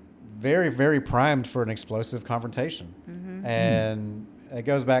very, very primed for an explosive confrontation. And it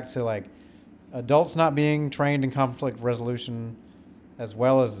goes back to, adults not being trained in conflict resolution as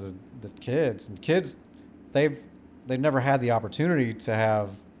well as the kids. And kids, they've never had the opportunity to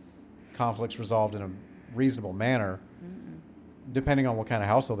have conflicts resolved in a reasonable manner, depending on what kind of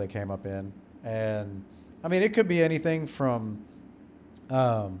household they came up in. And, I mean, it could be anything from,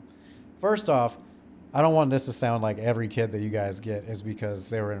 first off, I don't want this to sound like every kid that you guys get is because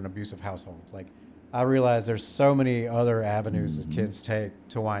they were in an abusive household. Like, I realize there's so many other avenues that kids take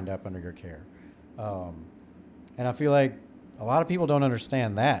to wind up under your care. And I feel like a lot of people don't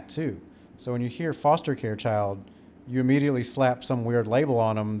understand that too. So when you hear foster care child, you immediately slap some weird label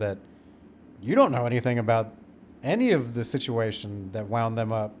on them that you don't know anything about any of the situation that wound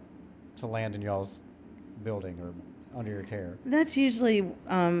them up to land in y'all's building or under your care. That's usually,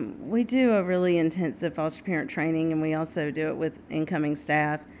 we do a really intensive foster parent training, and we also do it with incoming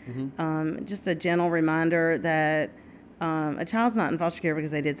staff. Just a gentle reminder that a child's not in foster care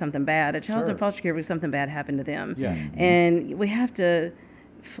because they did something bad. A child's in foster care because something bad happened to them. Yeah. And we have to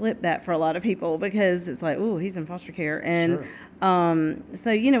flip that for a lot of people because it's like, oh, he's in foster care. And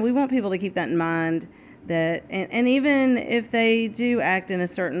so, we want people to keep that in mind, that, and even if they do act in a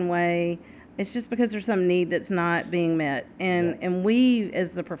certain way, it's just because there's some need that's not being met. And we,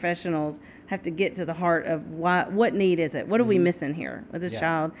 as the professionals, have to get to the heart of what need is it? What are we missing here with this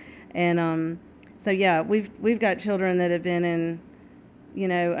child? And so, we've got children that have been in,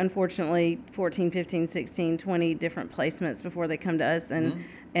 unfortunately, 14, 15, 16, 20 different placements before they come to us.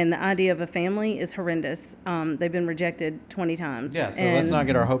 And the idea of a family is horrendous. They've been rejected 20 times. Yeah, so let's not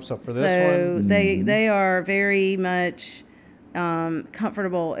get our hopes up for this one. So they are very much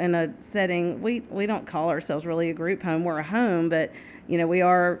comfortable in a setting. We don't call ourselves really a group home. We're a home, but, we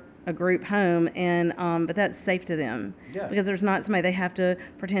are a group home, and but that's safe to them because there's not somebody they have to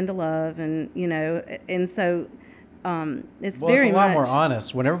pretend to love, and and so it's very it's a lot much more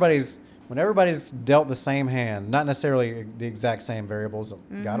honest when everybody's dealt the same hand, not necessarily the exact same variables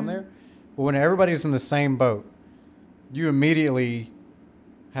that got them there, but when everybody's in the same boat, you immediately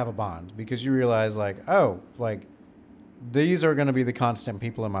have a bond because you realize these are going to be the constant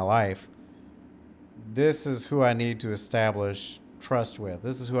people in my life. This is who I need to establish trust with.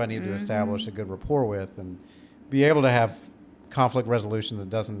 This is who I need to establish a good rapport with and be able to have conflict resolution that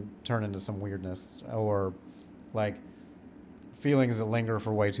doesn't turn into some weirdness or feelings that linger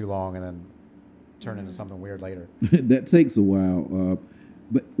for way too long and then turn into something weird later. That takes a while.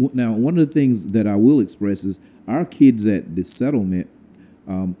 But now, one of the things that I will express is our kids at the settlement,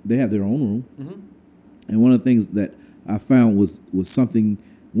 they have their own room. And one of the things that I found was something,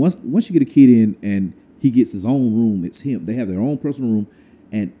 once you get a kid in and he gets his own room, it's him. They have their own personal room,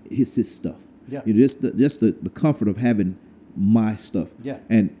 and it's his stuff. Yeah. Just the comfort of having my stuff. Yeah.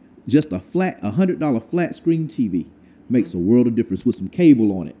 And just a $100 flat screen TV makes a world of difference with some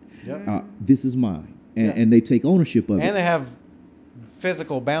cable on it. Yep. This is mine, and they take ownership of it. And they have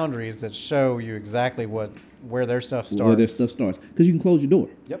physical boundaries that show you exactly where their stuff starts. Where their stuff starts, because you can close your door.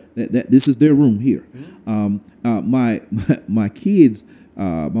 Yep. This is their room here. My kids.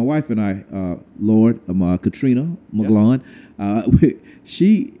 My wife and I, Katrina McGlon,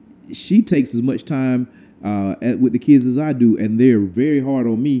 she takes as much time with the kids as I do, and they're very hard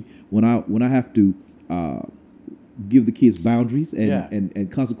on me when I have to give the kids boundaries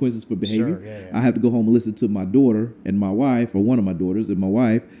and consequences for behavior. Sure, yeah. I have to go home and listen to my daughter and my wife, or one of my daughters and my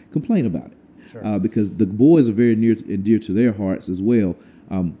wife, complain about it. Sure. Because the boys are very near and dear to their hearts as well.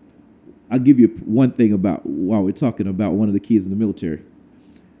 I'll give you one thing about while we're talking about one of the kids in the military.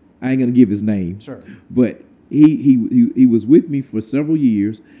 I ain't gonna give his name, but he was with me for several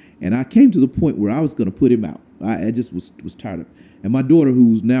years, and I came to the point where I was gonna put him out. I just was tired of it. And my daughter,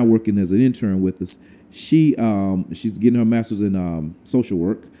 who's now working as an intern with us, she's getting her master's in social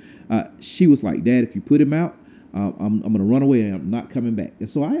work. She was like, "Dad, if you put him out, I'm gonna run away and I'm not coming back." And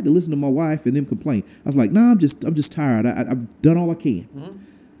so I had to listen to my wife and them complain. I was like, "Nah, I'm just tired. I've done all I can."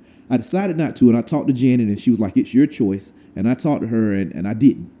 I decided not to, and I talked to Janet, and she was like, "It's your choice." And I talked to her, and I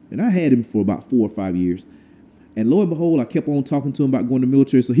didn't. And I had him for about 4 or 5 years. And lo and behold, I kept on talking to him about going to the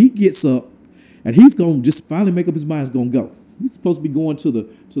military. So he gets up, and he's going to just finally make up his mind he's going to go. He's supposed to be going to the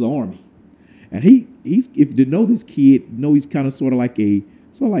Army. And he's if you know this kid, he's kind of sort of like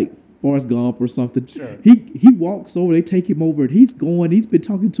Forrest Gump or something. Sure. He walks over, they take him over, and he's been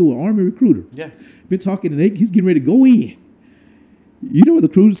talking to an Army recruiter. Yeah. Been talking, and he's getting ready to go in. You know where the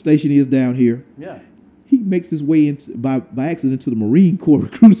recruiting station is down here? Yeah. He makes his way into by accident to the Marine Corps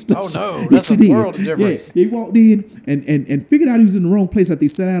recruiting station. Oh no, that's a world of difference. Yeah, he walked in and figured out he was in the wrong place. After he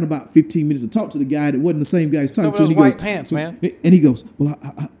sat down about 15 minutes and talked to the guy that wasn't the same guy he was talking to. And he goes, pants, man. And he goes, "Well,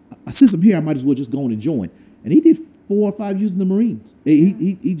 since I'm here, I might as well just go on and join." And he did 4 or 5 years in the Marines.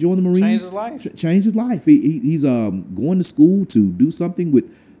 He joined the Marines. Changed his life. Changed his life. He's going to school to do something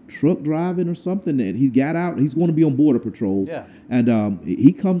with truck driving or something, and he got out. He's going to be on border patrol. Yeah. And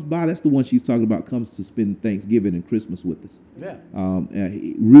he comes by. That's the one she's talking about. Comes to spend Thanksgiving and Christmas with us. Yeah.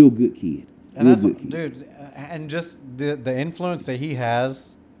 Real good kid. And that's dude. And just the influence that he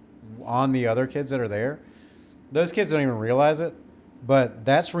has on the other kids that are there. Those kids don't even realize it, but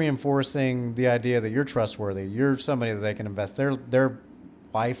that's reinforcing the idea that you're trustworthy. You're somebody that they can invest their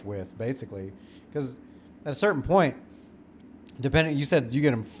life with, basically, because at a certain point, depending, you said you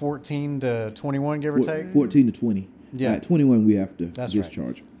get them 14 to 21, give or take? 14 to 20. Yeah. At 21, we have to That's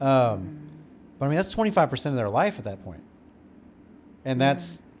discharge. Right. But I mean, that's 25% of their life at that point. And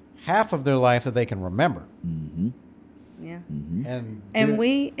that's half of their life that they can remember. Mm-hmm. Yeah.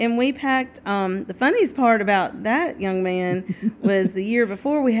 Mm-hmm. And we packed, the funniest part about that young man was the year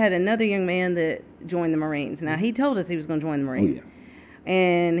before we had another young man that joined the Marines. Now, he told us he was going to join the Marines. Oh, yeah.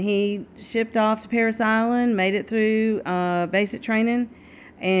 And he shipped off to Parris Island, made it through basic training,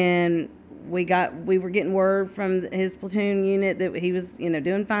 and we were getting word from his platoon unit that he was,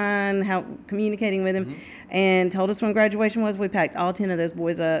 doing fine, communicating with him, and told us when graduation was. We packed all 10 of those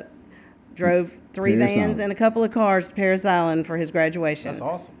boys up, drove 3 Parris vans Island. and a couple of cars to Parris Island for his graduation. That's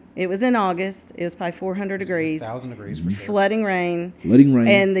awesome. It was in August. It was probably 400 degrees. 1,000 degrees for sure. Flooding rain.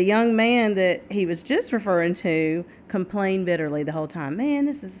 And the young man that he was just referring to complained bitterly the whole time. Man,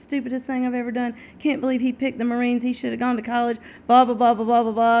 this is the stupidest thing I've ever done. Can't believe he picked the Marines. He should have gone to college. Blah, blah, blah, blah, blah,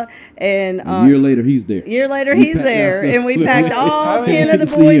 blah, blah. And a year later, he's there. He's there. And we packed all 10 of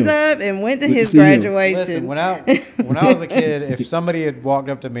the boys up and went to his graduation. Listen, when I was a kid, if somebody had walked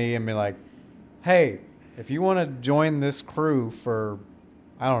up to me and been like, hey, if you want to join this crew for,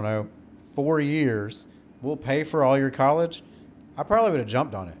 I don't know, 4 years, we'll pay for all your college, I probably would have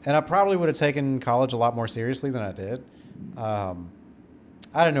jumped on it. And I probably would have taken college a lot more seriously than I did. I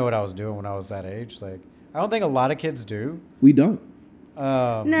didn't know what I was doing when I was that age. Like, I don't think a lot of kids do. We don't.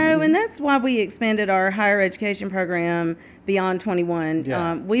 No, and that's why we expanded our higher education program beyond 21.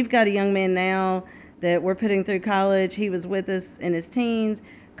 Yeah. We've got a young man now that we're putting through college. He was with us in his teens,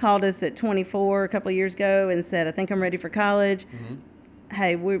 called us at 24 a couple of years ago and said, I think I'm ready for college.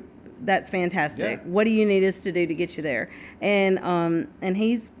 Hey, that's fantastic. Yeah. What do you need us to do to get you there? And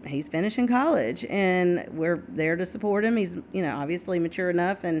he's finishing college, and we're there to support him. He's obviously mature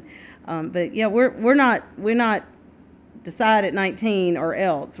enough, and but yeah, we're not decide at 19 or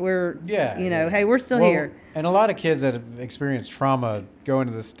else. We're hey, we're still here. And a lot of kids that have experienced trauma go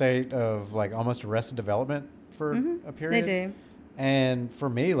into the state of like almost arrested development for a period. They do. And for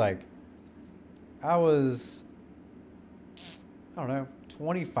me, like, I was, I don't know,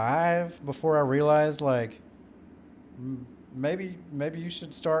 25 before I realized, like, maybe you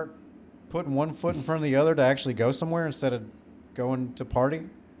should start putting one foot in front of the other to actually go somewhere instead of going to party.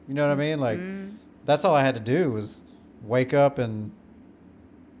 You know what I mean? Like, that's all I had to do was wake up and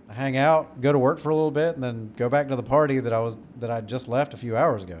hang out, go to work for a little bit, and then go back to the party that I just left a few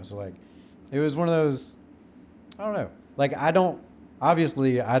hours ago. So, like, it was one of those, I don't know. Like, I don't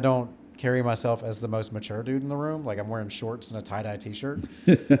carry myself as the most mature dude in the room. Like, I'm wearing shorts and a tie-dye t-shirt.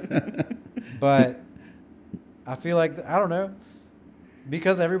 But I feel like, I don't know,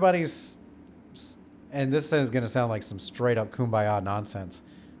 because everybody's, and this is going to sound like some straight up kumbaya nonsense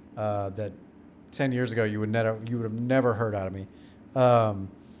that 10 years ago you would have never heard out of me.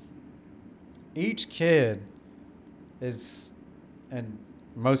 Each kid is, and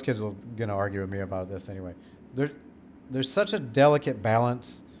most kids are going to argue with me about this anyway, there's such a delicate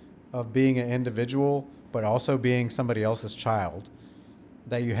balance of being an individual but also being somebody else's child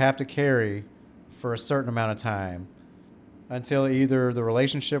that you have to carry for a certain amount of time until either the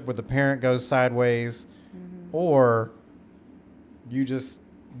relationship with the parent goes sideways or you just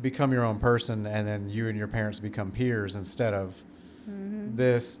become your own person and then you and your parents become peers instead of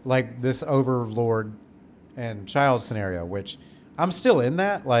this overlord and child scenario, which I'm still in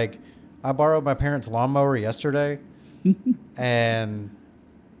that. Like, I borrowed my parents' lawnmower yesterday and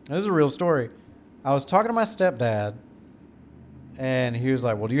this is a real story. I was talking to my stepdad and he was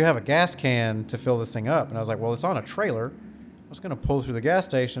like, well, do you have a gas can to fill this thing up? And I was like, well, it's on a trailer. I was going to pull through the gas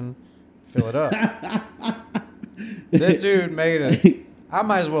station, fill it up. This dude I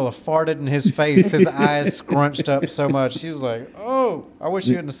might as well have farted in his face. His eyes scrunched up so much. He was like, oh, I wish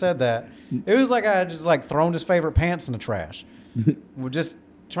you hadn't have said that. It was like I had just like thrown his favorite pants in the trash. We're just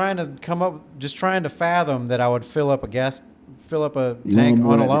trying to fathom that I would fill up a tank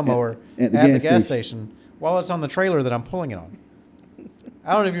on a lawnmower at the gas station while it's on the trailer that I'm pulling it on.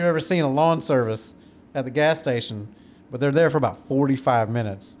 I don't know if you've ever seen a lawn service at the gas station, but they're there for about 45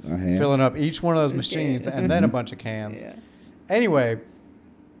 minutes filling up each one of those machines and then a bunch of cans. Yeah. Anyway,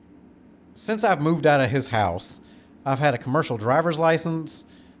 since I've moved out of his house, I've had a commercial driver's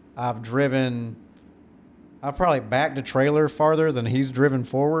license. I've probably backed a trailer farther than he's driven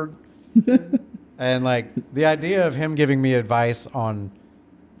forward. And like the idea of him giving me advice on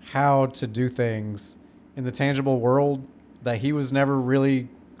how to do things in the tangible world that he was never really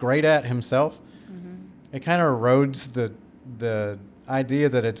great at himself, it kind of erodes the idea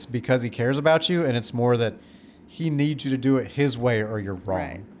that it's because he cares about you and it's more that he needs you to do it his way or you're wrong.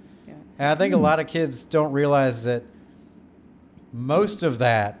 Right. Yeah. And I think a lot of kids don't realize that most of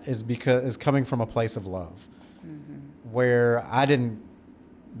that is coming from a place of love, where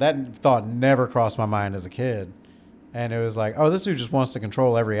that thought never crossed my mind as a kid. And it was like, oh, this dude just wants to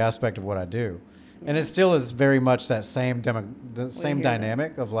control every aspect of what I do. And it still is very much that same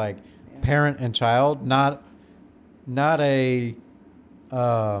dynamic of like parent and child, not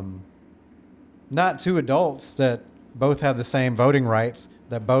two adults that both have the same voting rights,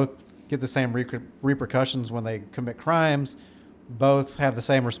 that both get the same repercussions when they commit crimes, both have the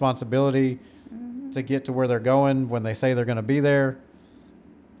same responsibility to get to where they're going when they say they're going to be there.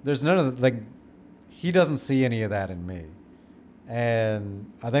 There's none of the, like, he doesn't see any of that in me. And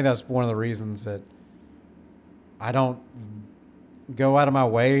I think that's one of the reasons that I don't go out of my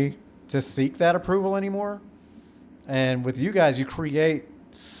way to seek that approval anymore. And with you guys, you create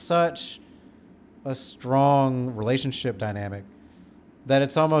such a strong relationship dynamic that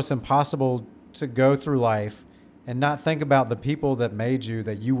it's almost impossible to go through life and not think about the people that made you,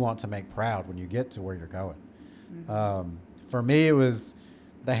 that you want to make proud when you get to where you're going. For me, it was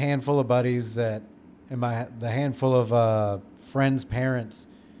the handful of buddies the handful of friends' parents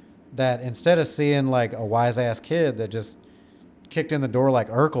that instead of seeing like a wise ass kid that just kicked in the door like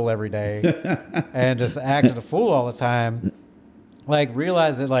Urkel every day and just acted a fool all the time, like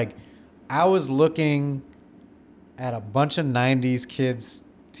realized that like I was looking at a bunch of 90s kids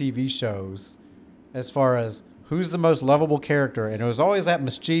TV shows as far as who's the most lovable character. And it was always that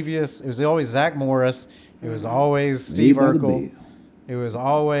mischievous. It was always Zach Morris. It was always Steve Urkel. It was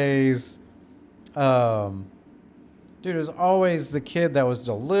always, it was always the kid that was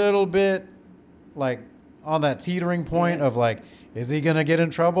a little bit like on that teetering point of like, is he going to get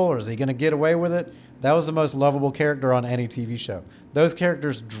in trouble or is he going to get away with it? That was the most lovable character on any TV show. Those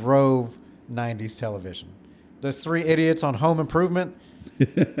characters drove 90s television. Those three idiots on Home Improvement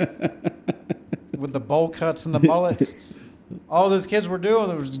with the bowl cuts and the mullets, all those kids were doing,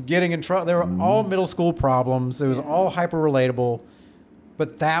 they were just getting in trouble. They were all middle school problems. It was all hyper relatable.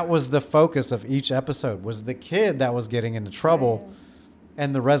 But that was the focus of each episode, was the kid that was getting into trouble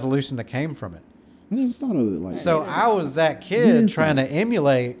and the resolution that came from it. I never thought of it like so that. I was that kid trying to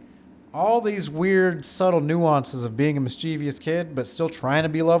emulate all these weird, subtle nuances of being a mischievous kid, but still trying to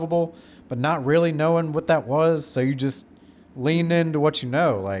be lovable, but not really knowing what that was. So you just lean into what you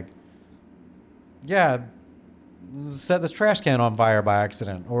know. Like, yeah, set this trash can on fire by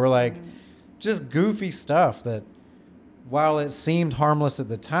accident. Or like just goofy stuff that, while it seemed harmless at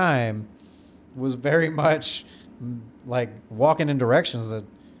the time, was very much like walking in directions that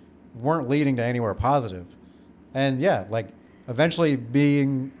weren't leading to anywhere positive. And yeah, like eventually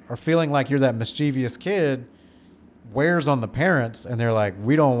feeling like you're that mischievous kid wears on the parents, and they're like,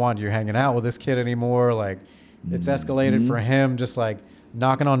 we don't want you hanging out with this kid anymore. Like it's escalated for him just like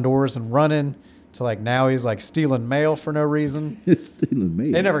knocking on doors and running to like now he's like stealing mail for no reason. Stealing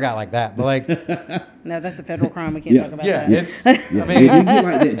mail. They never got like that, but like no, that's a federal crime. We can't talk about that. It's I mean, it didn't get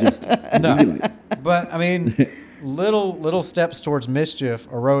like that, Justin. No, but I mean, little steps towards mischief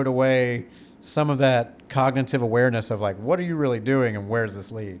erode away some of that cognitive awareness of like, what are you really doing and where does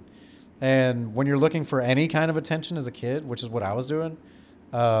this lead? And when you're looking for any kind of attention as a kid, which is what I was doing,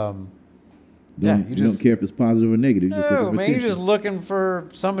 you don't care if it's positive or negative. You're just looking for attention. You're just looking for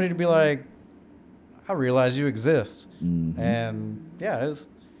somebody to be like, I realize you exist. And yeah,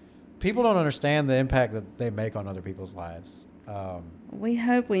 people don't understand the impact that they make on other people's lives. We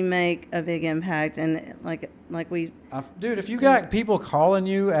hope we make a big impact, and dude, if you got people calling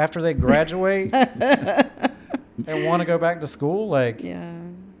you after they graduate and want to go back to school, like,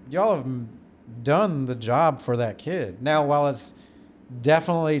 y'all have done the job for that kid. Now, while it's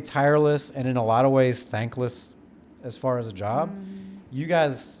definitely tireless and in a lot of ways thankless as far as a job, you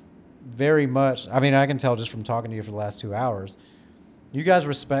guys very much, I mean, I can tell just from talking to you for the last 2 hours, you guys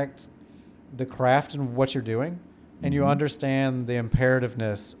respect the craft and what you're doing, and you understand the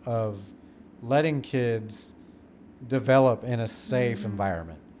imperativeness of letting kids develop in a safe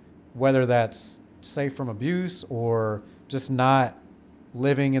environment, whether that's safe from abuse or just not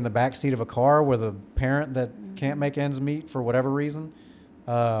living in the backseat of a car with a parent that can't make ends meet for whatever reason.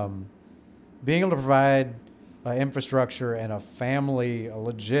 Being able to provide infrastructure and a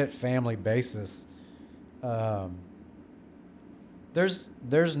legit family basis.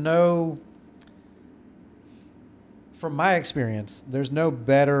 There's no, from my experience, there's no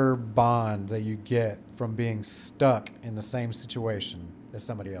better bond that you get from being stuck in the same situation as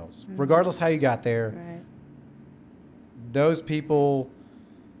somebody else. Regardless how you got there, those people,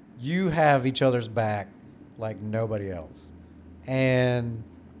 you have each other's back like nobody else. And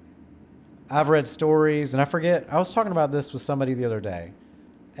I've read stories, and I was talking about this with somebody the other day.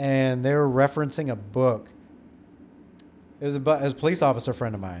 and they were referencing a book. It was a police officer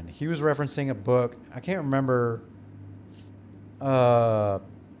friend of mine. He was referencing a book. I can't remember. Man,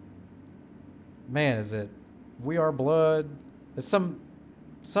 is it We Are Blood? It's some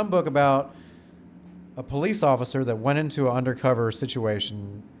book about a police officer that went into an undercover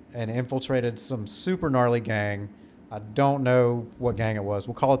situation and infiltrated some super gnarly gang. I don't know what gang it was.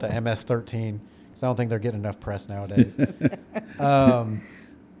 We'll call it the MS-13 because I don't think they're getting enough press nowadays.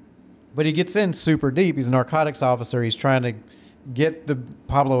 But he gets in super deep. He's a narcotics officer. He's trying to get the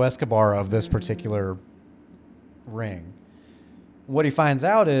Pablo Escobar of this particular ring. What he finds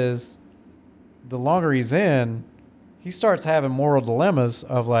out is the longer he's in, he starts having moral dilemmas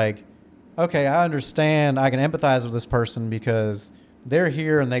of like, okay, I understand. I can empathize with this person because they're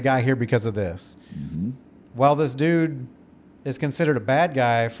here and they got here because of this. Mm-hmm. While this dude is considered a bad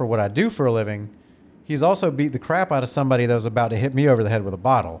guy for what I do for a living, he's also beat the crap out of somebody that was about to hit me over the head with a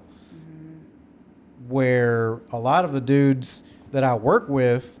bottle. Where a lot of the dudes that I work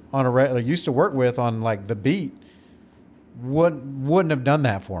with used to work with on like the beat wouldn't have done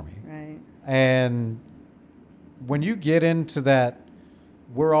that for me. Right. And when you get into that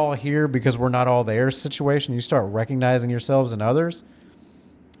we're all here because we're not all there situation, you start recognizing yourselves in others.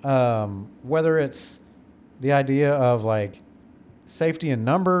 Whether it's the idea of like safety in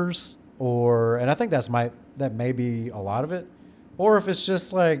numbers and I think that may be a lot of it, or if it's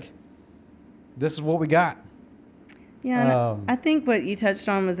just like, this is what we got. Yeah, I think what you touched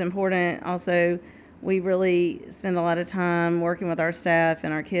on was important. Also, we really spend a lot of time working with our staff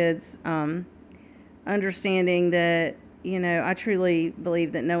and our kids, understanding that, I truly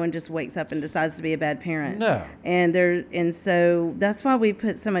believe that no one just wakes up and decides to be a bad parent. No. And so that's why we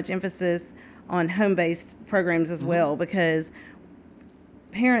put so much emphasis on home-based programs as well, because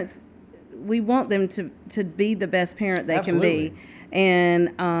parents, we want them to be the best parent they Absolutely. can be.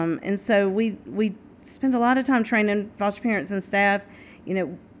 And so we spend a lot of time training foster parents and staff,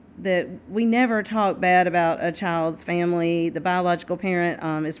 that we never talk bad about a child's family. The biological parent,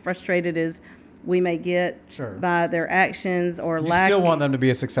 as frustrated as we may get Sure. by their actions or lack. You still want them to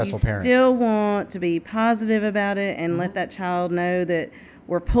be a successful parent. Still want to be positive about it and let that child know that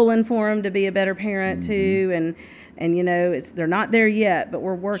we're pulling for them to be a better parent too. And they're not there yet, but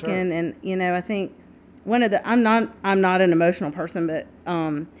we're working. Sure. And, I think I'm not an emotional person, but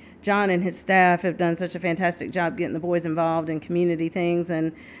John and his staff have done such a fantastic job getting the boys involved in community things.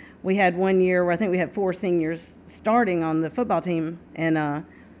 And we had one year where I think we had 4 seniors starting on the football team, and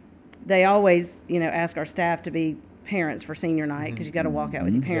they always, ask our staff to be parents for senior night because you got to walk out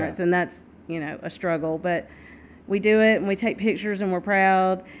with your parents, and that's a struggle. But we do it and we take pictures and we're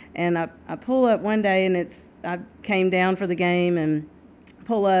proud. And I pull up one day and I came down for the game and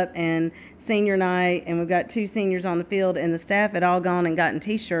pull up and senior night, and we've got 2 seniors on the field, and the staff had all gone and gotten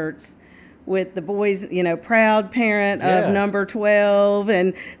T-shirts with the boys, proud parent of number 12,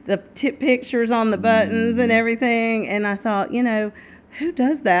 and the pictures on the buttons and everything. And I thought, who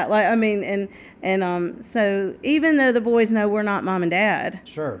does that? So even though the boys know we're not mom and dad,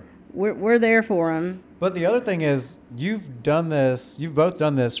 Sure. we're there for them. But the other thing is, you've both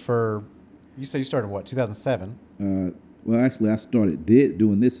done this for, you say you started what, 2007? Well, actually, I started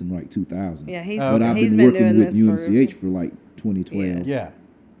doing this in like 2000. Yeah, but I've been working with UMCH for like 2012. Yeah.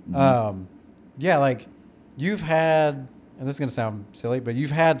 Yeah, like you've had, and this is going to sound silly, but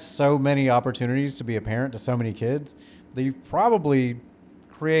you've had so many opportunities to be a parent to so many kids that you've probably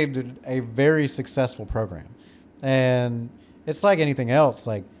created a very successful program. And it's like anything else.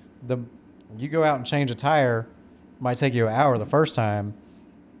 Like you go out and change a tire, it might take you an hour the first time,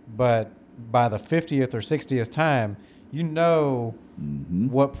 but by the 50th or 60th time,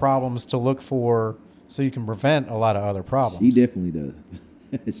 what problems to look for so you can prevent a lot of other problems. She definitely does.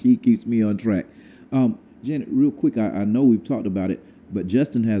 She keeps me on track. Janet, real quick, I know we've talked about it, but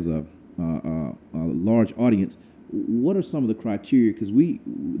Justin has a large audience. What are some of the criteria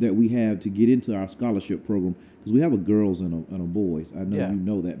that we have to get into our scholarship program? Because we have a girls and a boys. I know you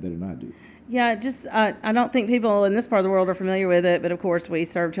know that better than I do. Yeah, just I don't think people in this part of the world are familiar with it, but of course we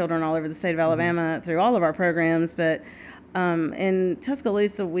serve children all over the state of Alabama through all of our programs. But in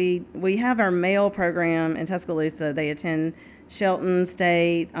Tuscaloosa, we have our male program in Tuscaloosa. They attend Shelton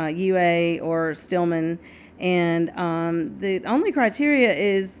State, UA, or Stillman, and the only criteria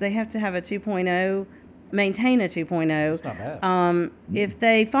is they have to have a 2.0. Maintain a 2.0. That's not bad. If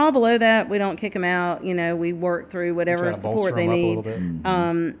they fall below that, we don't kick them out. We work through whatever support they need.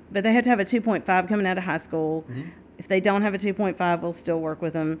 But they have to have a 2.5 coming out of high school. if they don't have a 2.5, we'll still work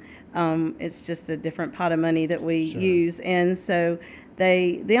with them. It's just a different pot of money that we use. And so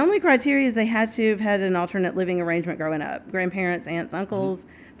the only criteria is they had to have had an alternate living arrangement growing up. Grandparents, aunts, uncles,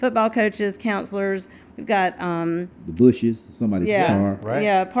 football coaches, counselors. We've got the bushes, somebody's car. Right.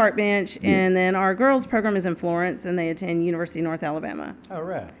 Yeah, park bench. And then our girls program is in Florence, and they attend University of North Alabama. Oh,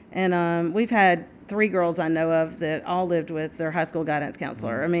 right. And we've had 3 girls I know of that all lived with their high school guidance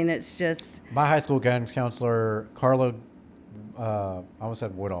counselor. I mean, it's just... My high school guidance counselor, Carla, I almost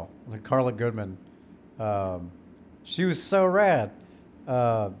said Woodall, Carla Goodman, she was so rad.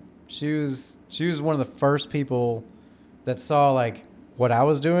 She was one of the first people that saw, like, what I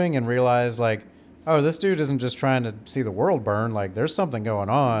was doing and realized, like, oh, this dude isn't just trying to see the world burn. Like, there's something going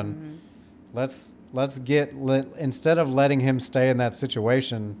on. Mm-hmm. Instead of letting him stay in that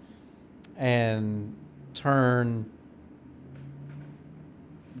situation and turn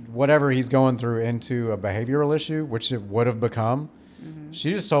whatever he's going through into a behavioral issue, which it would have become. Mm-hmm.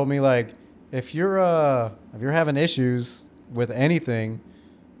 She just told me, like, if you're having issues with anything,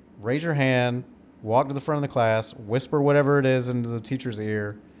 raise your hand, walk to the front of the class, whisper whatever it is into the teacher's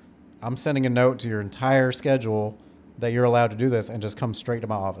ear. I'm sending a note to your entire schedule that you're allowed to do this, and just come straight to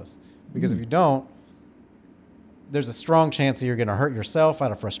my office. Because if you don't, there's a strong chance that you're going to hurt yourself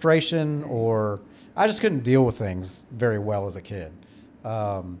out of frustration, or I just couldn't deal with things very well as a kid.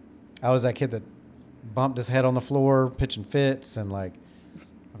 I was that kid that bumped his head on the floor, pitching fits, and like,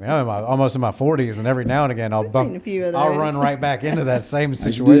 I mean, I'm almost in my 40s, and every now and again I'll run right back into that same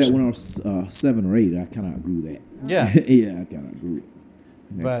situation. I used to do that when I was 7 or 8. I kind of outgrew that. Yeah. Yeah, I kind of outgrew it.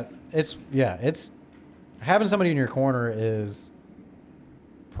 Okay. But it's having somebody in your corner is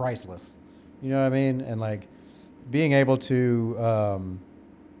priceless. You know what I mean? And like being able to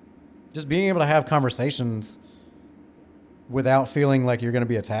just being able to have conversations without feeling like you're going to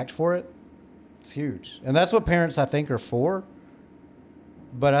be attacked for it, it's huge. And that's what parents, I think, are for.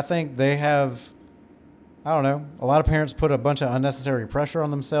 But I think they have, I don't know, a lot of parents put a bunch of unnecessary pressure on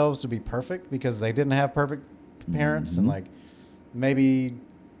themselves to be perfect because they didn't have perfect parents. Mm-hmm. And like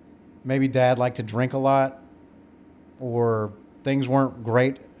maybe dad liked to drink a lot, or things weren't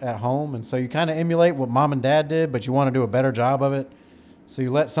great at home. And so you kind of emulate what mom and dad did, but you want to do a better job of it. So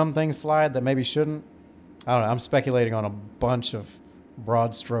you let some things slide that maybe shouldn't. I don't know. I'm speculating on a bunch of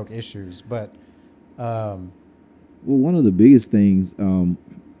broad stroke issues, but well, one of the biggest things,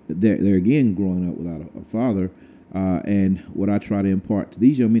 they're again growing up without a father, and what I try to impart to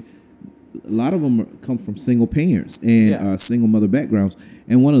these young men, a lot of them come from single parents and single mother backgrounds.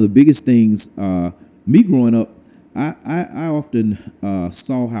 And one of the biggest things, me growing up, I often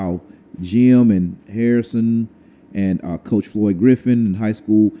saw how Jim and Harrison and Coach Floyd Griffin in high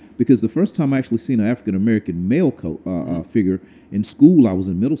school, because the first time I actually seen an African American male figure in school, I was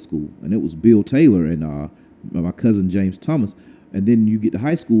in middle school, and it was Bill Taylor and my cousin James Thomas. And then you get to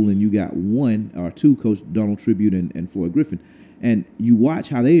high school and you got 1 or 2, Coach Donald Tribute and Floyd Griffin. And you watch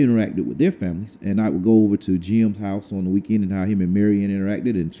how they interacted with their families. And I would go over to Jim's house on the weekend and how him and Marianne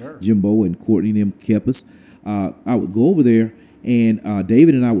interacted, and Jimbo and Courtney and them kept us. I would go over there, and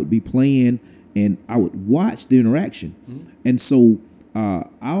David and I would be playing, and I would watch the interaction. Mm-hmm. And so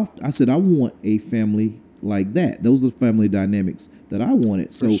I said, I want a family like that. Those are the family dynamics that I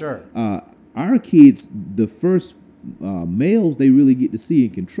wanted. So our kids, the first males they really get to see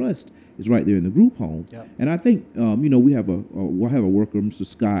and can trust is right there in the group home. Yep. And I think we have a worker, Mr.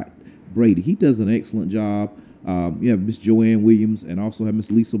 Scott Brady. He does an excellent job. You have Miss Joanne Williams, and also have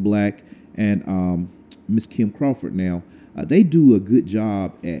Miss Lisa Black and Miss Kim Crawford. Now they do a good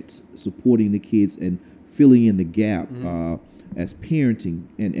job at supporting the kids and filling in the gap as parenting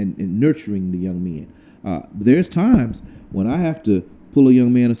and nurturing the young men. There's times when I have to pull a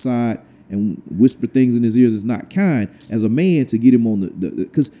young man aside and whisper things in his ears is not kind as a man, to get him on the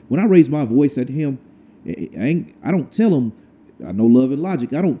because when I raise my voice at him, I don't tell him, I know love and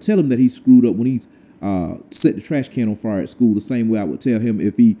logic, I don't tell him that he's screwed up when he's set the trash can on fire at school the same way I would tell him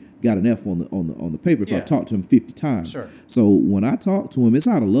if he got an F on the paper if I talked to him 50 times. Sure. So when I talk to him, it's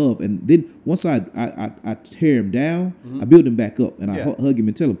out of love. And then once I tear him down, I build him back up, and I hug him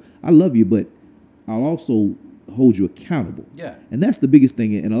and tell him, I love you, but I'll also hold you accountable. Yeah. And that's the biggest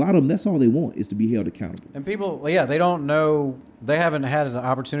thing. And a lot of them, that's all they want, is to be held accountable. And people, they don't know, they haven't had an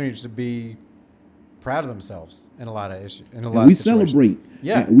opportunity to be proud of themselves in a lot of issues. We celebrate.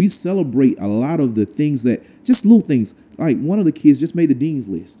 Yeah. We celebrate a lot of the things that, just little things. Like one of the kids just made the dean's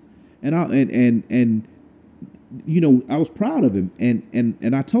list. And I was proud of him.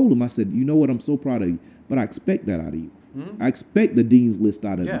 And I told him, I said, you know what, I'm so proud of you, but I expect that out of you. Mm-hmm. I expect the dean's list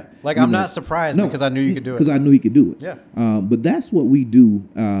out of you. Like I'm not surprised because I knew you could do it. Because I knew he could do it. Yeah. But that's what we do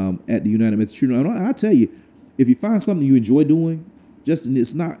at the United Methodist Children. And I tell you, if you find something you enjoy doing, Justin,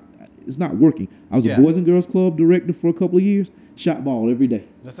 it's not working. I was a Boys and Girls Club director for a couple of years. Shot ball every day.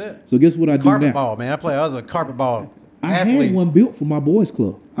 That's it. So guess what I do now? Carpet ball, man. I was a carpet ball I athlete. had one built for my boys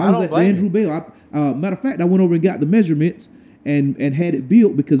club. I was at the Andrew Bell. Matter of fact, I went over and got the measurements and had it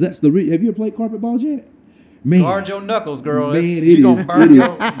built because that's the. Have you ever played carpet ball, Janet? Man, guard your knuckles, girl. Man, You're going to burn your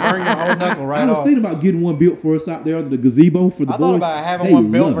whole knuckle right off. I was thinking about getting one built for us out there under the gazebo for the boys. I thought about having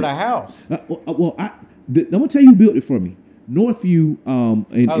one built for the house. I'm going to tell you who built it for me. Northview,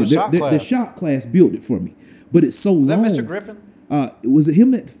 the shop class built it for me. But it's so long. Is that Mr. Griffin? Was it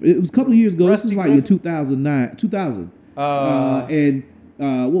him? It was a couple of years ago. Rusty This was like Griffin? in 2000.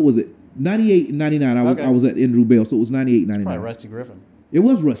 What was it? 98 and 99. I was at Andrew Bell, so it was 98, 99. Probably Rusty Griffin. It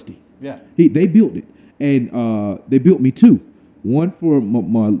was Rusty. Yeah. They built it. And they built me two. One for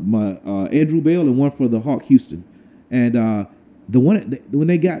my Andrew Bell and one for the Hawk Houston. And when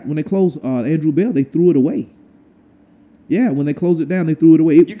they closed Andrew Bell, they threw it away. Yeah, when they closed it down, they threw it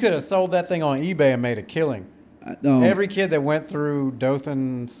away. You could have sold that thing on eBay and made a killing. Every kid that went through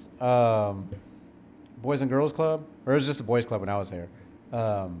Dothan's Boys and Girls Club, or it was just a boys club when I was there.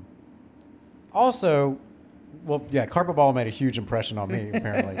 Carpet ball made a huge impression on me,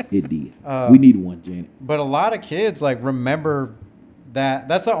 apparently. It did. We need one, Janet. But a lot of kids remember that.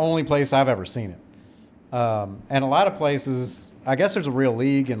 That's the only place I've ever seen it. And a lot of places, I guess there's a real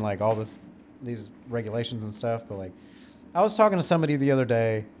league and all these regulations and stuff. But I was talking to somebody the other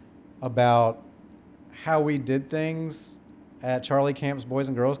day about how we did things at Charlie Camp's Boys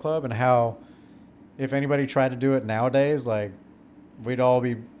and Girls Club and how if anybody tried to do it nowadays, we'd all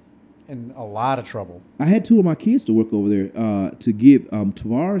be in a lot of trouble. I had two of my kids to work over there to give.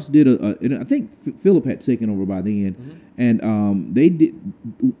 Tavares did and I think Philip had taken over by then, and they did.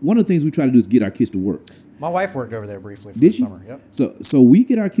 One of the things we try to do is get our kids to work. My wife worked over there briefly for the summer. Yep. So we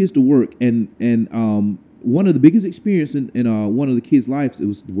get our kids to work, and one of the biggest experiences in one of the kids' lives, it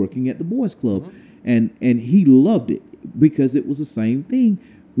was working at the boys' club, and he loved it because it was the same thing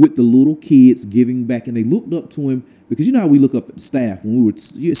with the little kids giving back, and they looked up to him because you know how we look up at the staff when we were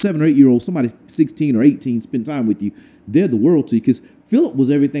 7 or 8 year olds. Somebody 16 or 18 spend time with you, they're the world to you. Because Philip was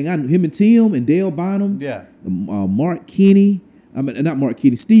everything. I knew him and Tim and Dale Bynum, Mark Kinney. I mean, not Mark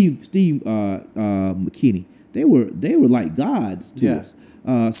Kinney, Steve McKinney. They were like gods to us.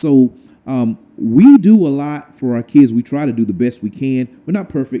 So we do a lot for our kids. We try to do the best we can. We're not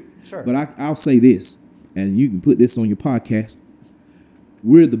perfect, but I'll say this, and you can put this on your podcast.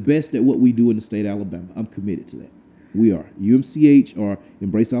 We're the best at what we do in the state of Alabama. I'm committed to that. We are. UMCH or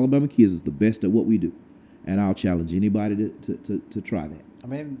Embrace Alabama Kids is the best at what we do. And I'll challenge anybody to try that. I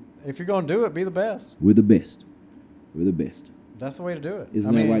mean, if you're going to do it, be the best. We're the best. We're the best. That's the way to do it.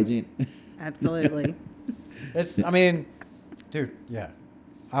 Isn't that right, Jen? Absolutely. Dude, yeah.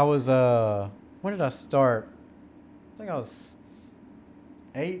 I was, when did I start? I think I was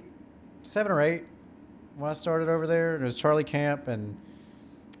 7 or 8 when I started over there. It was Charlie Camp, and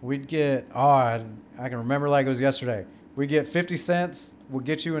we'd get, I can remember like it was yesterday. We'd get 50 cents. We'll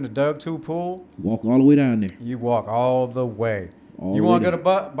get you in the Doug 2 pool. Walk all the way down there. You walk all the way. You want to go to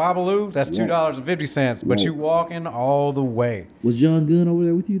Babalu? That's $2.50, but you walking all the way. Was John Gunn over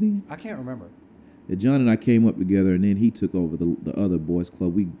there with you then? I can't remember. Yeah, John and I came up together, and then he took over the other boys'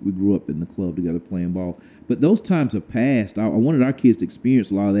 club. We grew up in the club together playing ball. But those times have passed. I wanted our kids to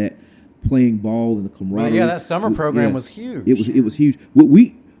experience a lot of that, playing ball and the camaraderie. Yeah, that summer program was huge. It was huge.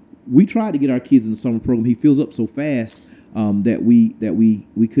 We tried to get our kids in the summer program. He fills up so fast that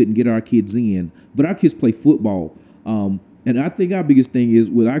we couldn't get our kids in. But our kids play football. And I think our biggest thing is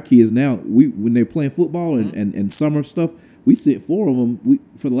with our kids now, when they're playing football and summer stuff, we sent 4 of them.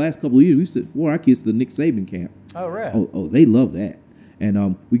 For the last couple of years, we sent 4 of our kids to the Nick Saban camp. Oh, right. Oh, they love that.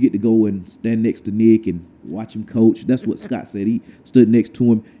 And we get to go and stand next to Nick and watch him coach. That's what Scott said. He stood next to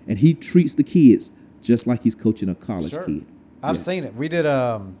him, and he treats the kids just like he's coaching a college kid. I've seen it. We did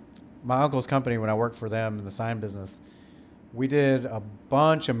my uncle's company when I worked for them in the sign business. We did a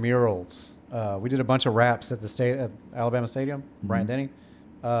bunch of murals. We did a bunch of raps at Alabama Stadium, Bryant Denny.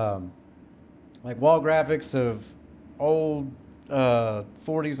 Like wall graphics of old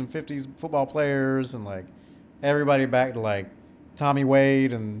 40s and 50s football players and like everybody back to like Tommy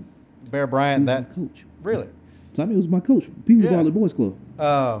Wade and Bear Bryant. He was my coach. Really? Tommy was my coach. People ball at the boys club.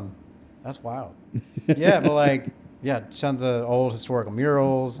 That's wild. Yeah, but like, tons of old historical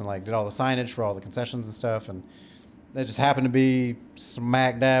murals and like did all the signage for all the concessions and stuff. And that just happened to be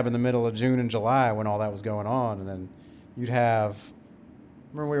smack dab in the middle of June and July when all that was going on. And then you'd have, I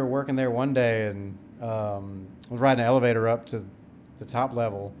remember we were working there one day and was riding an elevator up to the top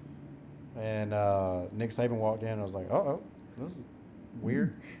level. And Nick Saban walked in and I was like, uh-oh, this is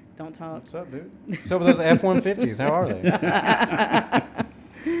weird. don't talk. What's up, dude? What's up with those F-150s? How are they?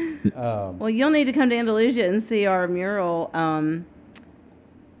 Well, you'll need to come to Andalusia and see our mural,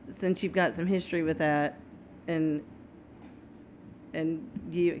 since you've got some history with that, and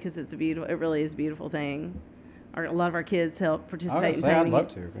you, because it really is a beautiful thing. A lot of our kids help participate in painting. I'd love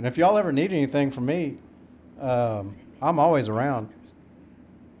to. And if y'all ever need anything from me, I'm always around.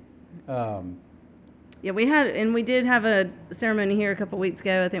 Yeah, we did have a ceremony here a couple weeks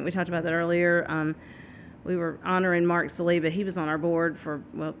ago. I think we talked about that earlier. We were honoring Mark Saliba. He was on our board for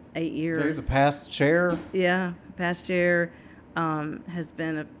 8 years. He's a past chair. Yeah, past chair. Has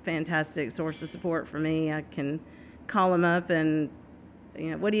been a fantastic source of support for me. I can call him up and,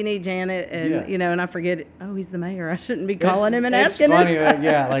 what do you need, Janet? And and I forget. Oh, he's the mayor. I shouldn't be calling him and asking him. It's funny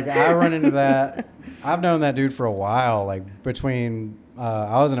that I run into that. I've known that dude for a while. Like between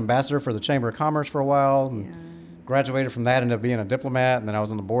I was an ambassador for the Chamber of Commerce for a while, and graduated from that, ended up being a diplomat, and then I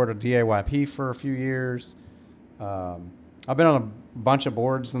was on the board of DAYP for a few years. I've been on a bunch of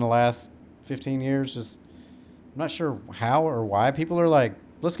boards in the last 15 years. Just I'm not sure how or why people are like,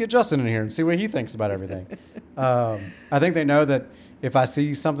 let's get Justin in here and see what he thinks about everything. I think they know that if I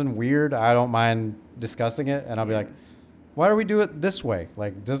see something weird, I don't mind discussing it, and I'll be like, why do we do it this way?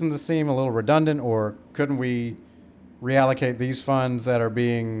 Like, doesn't this seem a little redundant, or couldn't we reallocate these funds that are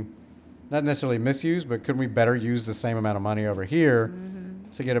being not necessarily misused, but couldn't we better use the same amount of money over here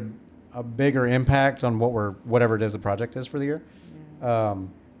to get a bigger impact on whatever it is the project is for the year? I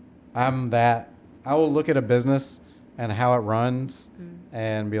will look at a business and how it runs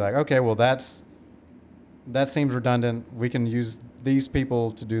and be like, okay, well, that seems redundant. We can use these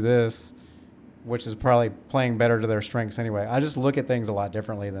people to do this, which is probably playing better to their strengths anyway. I just look at things a lot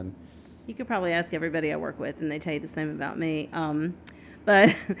differently than... You could probably ask everybody I work with, and they tell you the same about me.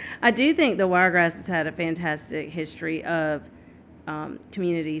 But I do think the Wiregrass has had a fantastic history of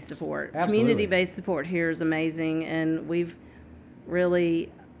community support. Absolutely. Community-based support here is amazing, and we've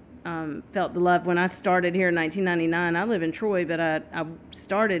really felt the love. When I started here in 1999, I live in Troy, but I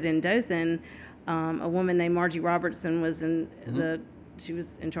started in Dothan. A woman named Margie Robertson was she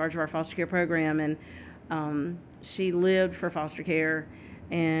was in charge of our foster care program, and she lived for foster care,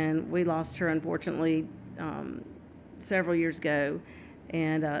 and we lost her, unfortunately, several years ago,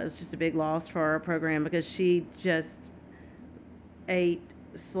 and it was just a big loss for our program because she just ate,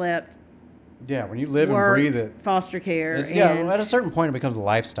 slept, when you live worked, and breathe it, foster care. At a certain point, it becomes a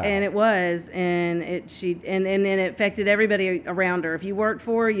lifestyle. And it was, and it affected everybody around her. If you worked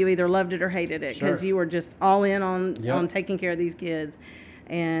for her, you either loved it or hated it because you were just all in on taking care of these kids.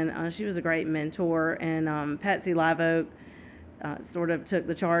 And she was a great mentor. And Patsy Live Oak sort of took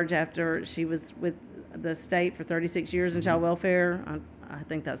the charge after she was with the state for 36 years in child welfare. I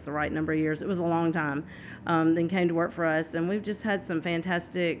think that's the right number of years. It was a long time. Then came to work for us, and we've just had some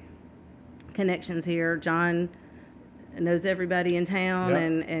fantastic connections here. John knows everybody in town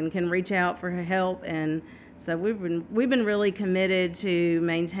and can reach out for help, and so we've been really committed to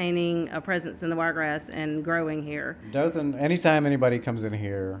maintaining a presence in the Wiregrass and growing here. Dothan, anytime anybody comes in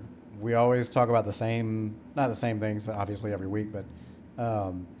here, we always talk about not the same things obviously every week, but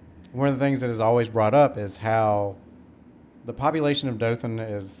one of the things that is always brought up is how the population of Dothan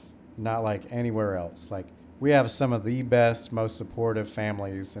is not like anywhere else. Like, we have some of the best, most supportive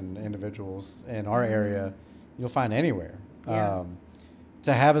families and individuals in our area you'll find anywhere. Yeah.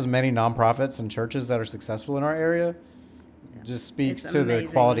 To have as many nonprofits and churches that are successful in our area just speaks to the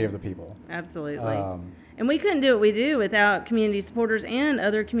quality of the people. Absolutely. And we couldn't do what we do without community supporters and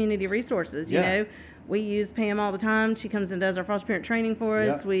other community resources. You know, we use Pam all the time. She comes and does our foster parent training for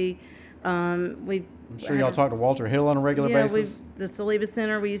us. I'm sure y'all talk to Walter Hill on a regular basis. The Saliba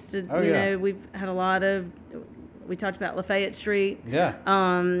Center, we used to, we've had a lot of, we talked about Lafayette Street. Yeah.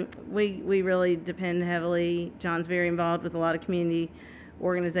 We really depend heavily. John's very involved with a lot of community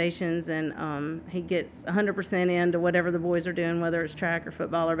organizations, and he gets 100% into whatever the boys are doing, whether it's track or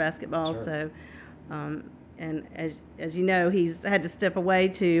football or basketball. Sure. So, and as you know, he's had to step away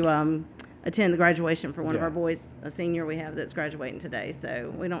to attend the graduation for one of our boys, a senior we have that's graduating today.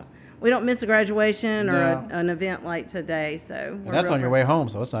 So we don't miss a graduation or an event like today. So and that's on your way home,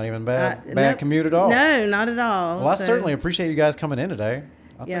 so it's not even bad commute at all. No, not at all. Well, I certainly appreciate you guys coming in today.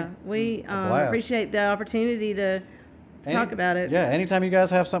 We appreciate the opportunity to talk about it. Yeah, anytime you guys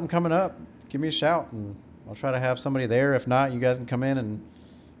have something coming up, give me a shout, and I'll try to have somebody there. If not, you guys can come in and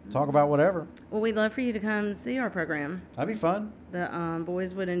talk about whatever. Well, we'd love for you to come see our program. That'd be fun. The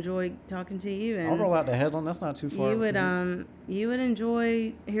boys would enjoy talking to you, and I'll roll out to Headland. That's not too far. You would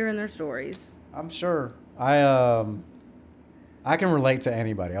enjoy hearing their stories. I'm sure. I can relate to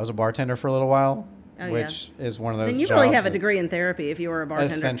anybody. I was a bartender for a little while, which is one of those Then you jobs really have a that- degree in therapy if you were a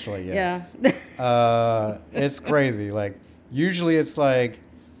bartender. Essentially, yes. Yeah. It's crazy. Like, usually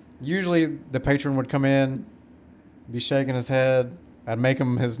the patron would come in, be shaking his head. I'd make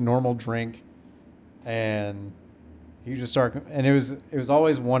him his normal drink, and he'd just start. And it was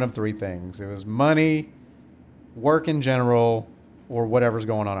always one of three things. It was money, work in general, or whatever's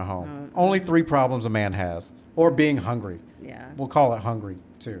going on at home. Only three problems a man has, or being hungry. Yeah. We'll call it hungry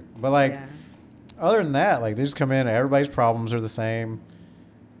too. But like, other than that, like, they just come in. Everybody's problems are the same.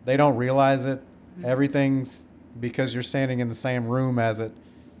 They don't realize it. Everything's because you're standing in the same room as it.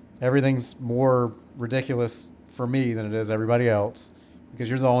 Everything's more ridiculous for me than it is everybody else because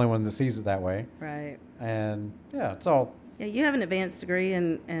you're the only one that sees it that way. Right. And yeah, it's all. Yeah, you have an advanced degree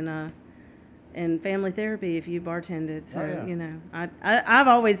in family therapy if you bartended. So, you know, I've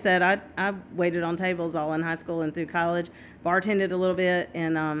always said I waited on tables all in high school and through college, bartended a little bit,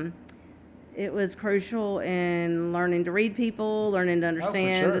 and it was crucial in learning to read people, learning to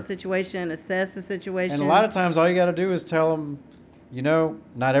understand the situation, assess the situation. And a lot of times all you got to do is tell them, you know,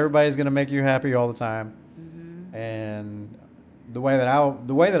 not everybody's going to make you happy all the time. Mm-hmm. And the way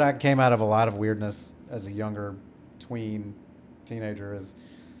that I came out of a lot of weirdness as a younger teenager is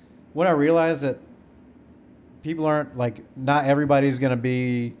when I realized that people aren't, like, not everybody's going to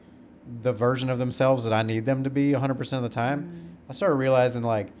be the version of themselves that I need them to be 100% of the time. Mm-hmm. I started realizing,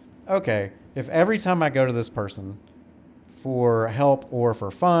 like, okay, if every time I go to this person for help or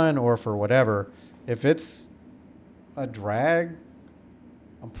for fun or for whatever, if it's a drag,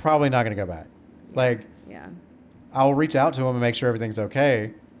 I'm probably not going to go back. Like, I'll reach out to them and make sure everything's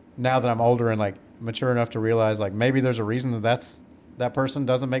okay now that I'm older and, like, mature enough to realize, like, maybe there's a reason that person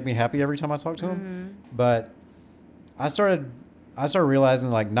doesn't make me happy every time I talk to him. But I started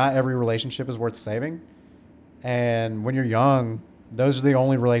realizing, like, not every relationship is worth saving. And when you're young, those are the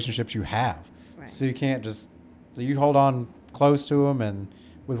only relationships you have. Right. So you can't you hold on close to them. And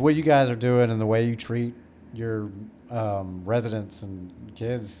with what you guys are doing and the way you treat your residents and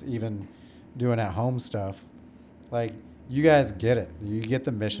kids, even doing at-home stuff, like, you guys get it. You get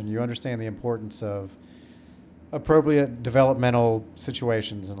the mission. You understand the importance of appropriate developmental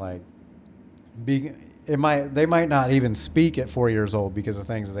situations, and, like, they might not even speak at 4 years old because of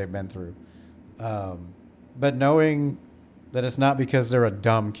things that they've been through. But knowing that it's not because they're a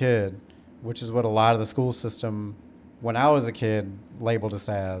dumb kid, which is what a lot of the school system, when I was a kid, labeled us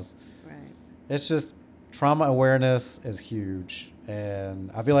as. Right. It's just trauma awareness is huge.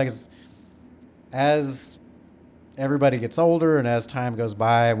 And I feel like as everybody gets older and as time goes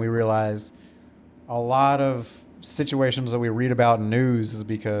by and we realize a lot of situations that we read about in news is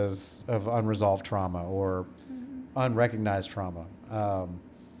because of unresolved trauma or unrecognized trauma.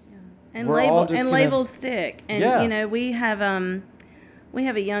 And labels stick. And you know, we have a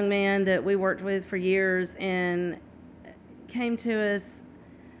young man that we worked with for years and came to us.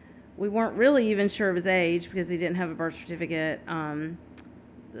 We weren't really even sure of his age because he didn't have a birth certificate.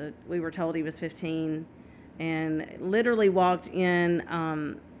 We were told he was 15, and literally walked in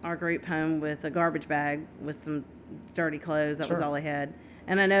our group home with a garbage bag with some dirty clothes. That was all he had.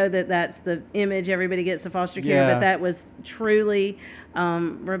 And I know that that's the image everybody gets of foster care, but that was truly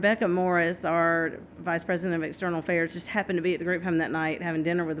Rebecca Morris, our Vice President of External Affairs, just happened to be at the group home that night having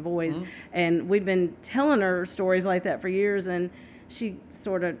dinner with the boys. Mm-hmm. And we've been telling her stories like that for years, and she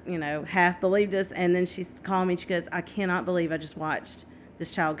sort of, you know, half believed us. And then she called me and she goes, I cannot believe I just watched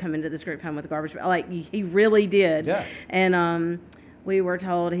this child come into this group home with a garbage bag. Like, he really did. Yeah. And we were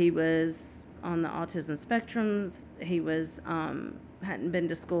told he was on the autism spectrums. He was hadn't been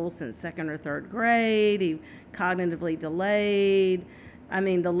to school since second or third grade. He cognitively delayed. I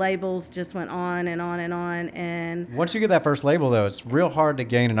mean, the labels just went on and on and on. And once you get that first label, though, it's real hard to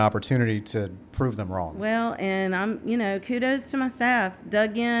gain an opportunity to prove them wrong. Well, and kudos to my staff.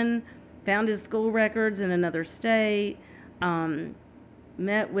 Dug in, found his school records in another state,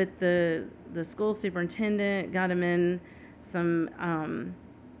 met with the school superintendent, got him in some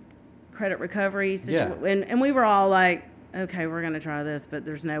credit recovery situation. And we were all like, okay, we're going to try this, but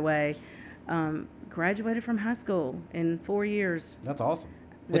there's no way. Graduated from high school in 4 years. That's awesome.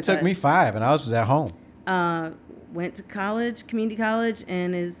 It took me 5, and I was at home. Went to college, community college,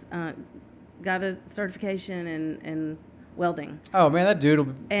 and got a certification in welding. Oh, man, that dude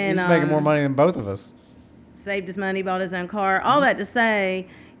he's making more money than both of us. Saved his money, bought his own car. All that to say,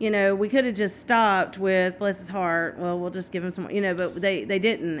 you know, we could have just stopped with, bless his heart, well, we'll just give him some, you know, but they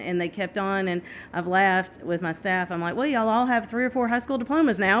didn't, and they kept on. And I've laughed with my staff. I'm like, well, y'all all have 3 or 4 high school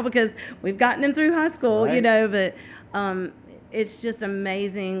diplomas now because we've gotten him through high school, right. You know, but it's just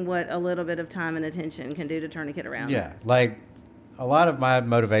amazing what a little bit of time and attention can do to turn a kid around. Yeah, like, a lot of my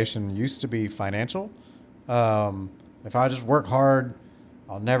motivation used to be financial. If I just work hard,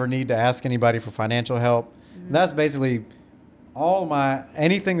 I'll never need to ask anybody for financial help. And that's basically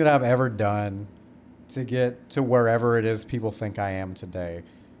anything that I've ever done to get to wherever it is people think I am today.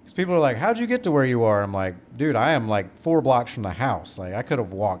 Because people are like, how'd you get to where you are? I'm like, dude, I am like 4 blocks from the house. Like, I could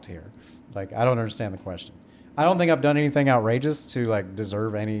have walked here. Like, I don't understand the question. I don't think I've done anything outrageous to like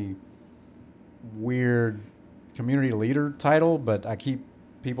deserve any weird community leader title, but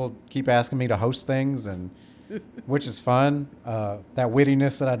people keep asking me to host things, and which is fun. That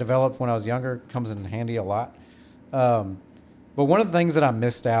wittiness that I developed when I was younger comes in handy a lot. But one of the things that I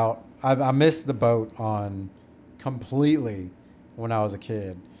missed out, I missed the boat on completely when I was a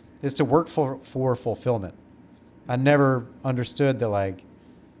kid, is to work for fulfillment. I never understood that, like,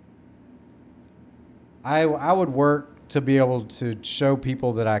 I would work to be able to show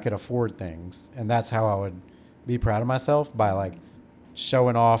people that I could afford things, and that's how I would be proud of myself, by like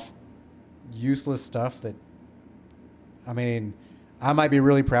showing off useless stuff that, I mean, I might be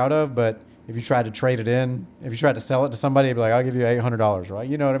really proud of, but if you tried to trade it in, if you tried to sell it to somebody, it'd be like, I'll give you $800, right?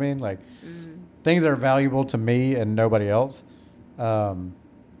 You know what I mean? Like, things that are valuable to me and nobody else. But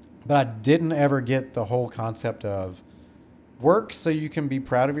I didn't ever get the whole concept of work so you can be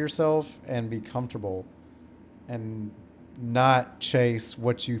proud of yourself and be comfortable and not chase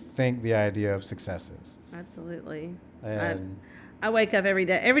what you think the idea of success is. Absolutely. And I wake up every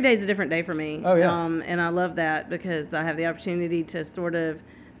day. Every day is a different day for me. Oh, yeah. And I love that because I have the opportunity to sort of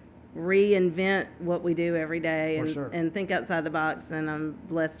reinvent what we do every day and think outside the box. And I'm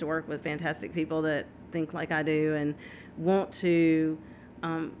blessed to work with fantastic people that think like I do and want to,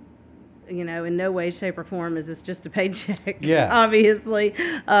 in no way, shape, or form is this just a paycheck. Yeah. Obviously.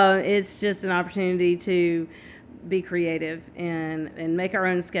 It's just an opportunity to be creative and make our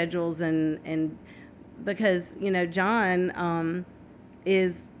own schedules and because, John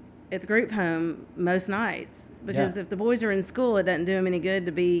is at the group home most nights because if the boys are in school, it doesn't do him any good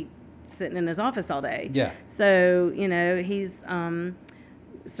to be sitting in his office all day. Yeah. So, he's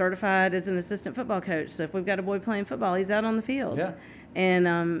certified as an assistant football coach. So if we've got a boy playing football, he's out on the field. Yeah.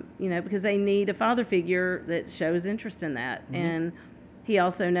 And, because they need a father figure that shows interest in that. Mm-hmm. And he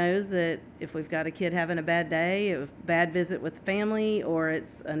also knows that if we've got a kid having a bad day, a bad visit with the family, or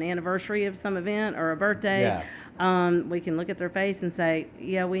it's an anniversary of some event or a birthday, we can look at their face and say,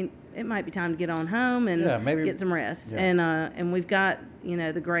 it might be time to get on home and maybe get some rest. Yeah. And we've got,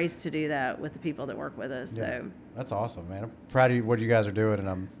 the grace to do that with the people that work with us. Yeah. So that's awesome, man. I'm proud of what you guys are doing, and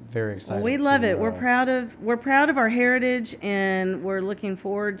I'm very excited. Well, we love it. We're proud of our heritage, and we're looking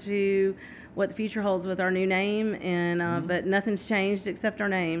forward to what the future holds with our new name. And but nothing's changed except our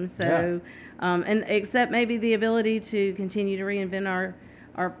name. So, and except maybe the ability to continue to reinvent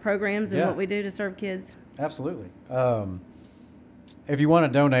our programs and what we do to serve kids. Absolutely. If you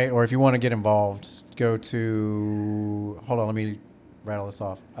want to donate or if you want to get involved, go to, hold on, let me rattle this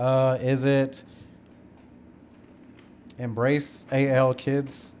off. Is it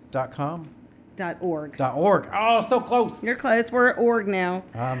embracealkids.com? .org. Oh, so close. You're close. We're at org now.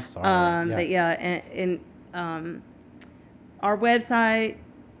 I'm sorry. But and our website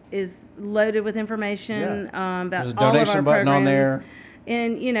is loaded with information about There's a all donation of our button on there.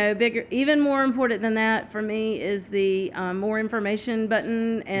 And bigger, even more important than that for me is the more information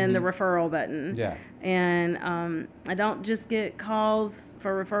button and the referral button. Yeah. And I don't just get calls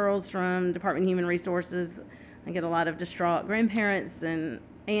for referrals from Department of Human Resources. I get a lot of distraught grandparents and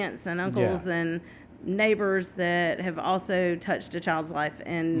aunts and uncles and neighbors that have also touched a child's life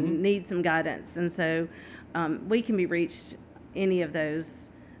and need some guidance. And so we can be reached any of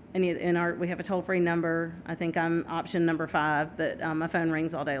those. We have a toll-free number. I think I'm option number 5, but my phone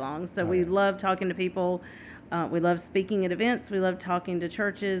rings all day long. So we love talking to people. We love speaking at events. We love talking to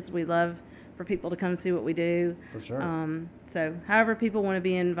churches. We love for people to come see what we do. For sure. So however people want to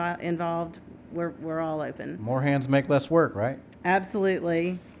be involved, we're all open. More hands make less work, right?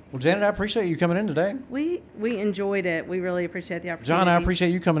 Absolutely. Well, Janet, I appreciate you coming in today. We enjoyed it. We really appreciate the opportunity. John, I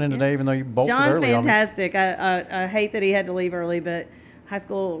appreciate you coming in today, even though you bolted John's early. John's fantastic. I hate that he had to leave early, but high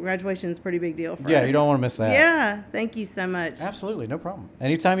school graduation is a pretty big deal for us. Yeah, you don't want to miss that. Yeah, thank you so much. Absolutely, no problem.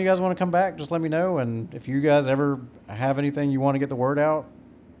 Anytime you guys want to come back, just let me know. And if you guys ever have anything you want to get the word out,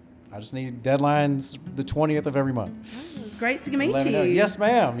 I just need deadlines the 20th of every month. It was great to meet you. Yes,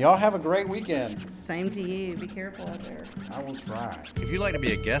 ma'am. Y'all have a great weekend. Same to you. Be careful out there. I will try. If you'd like to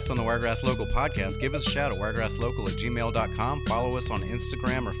be a guest on the Wiregrass Local podcast, give us a shout at wiregrasslocal@gmail.com. Follow us on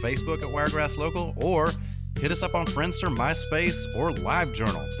Instagram or Facebook at Wiregrass Local, or hit us up on Friendster, MySpace, or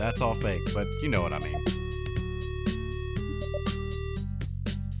LiveJournal. That's all fake, but you know what I mean.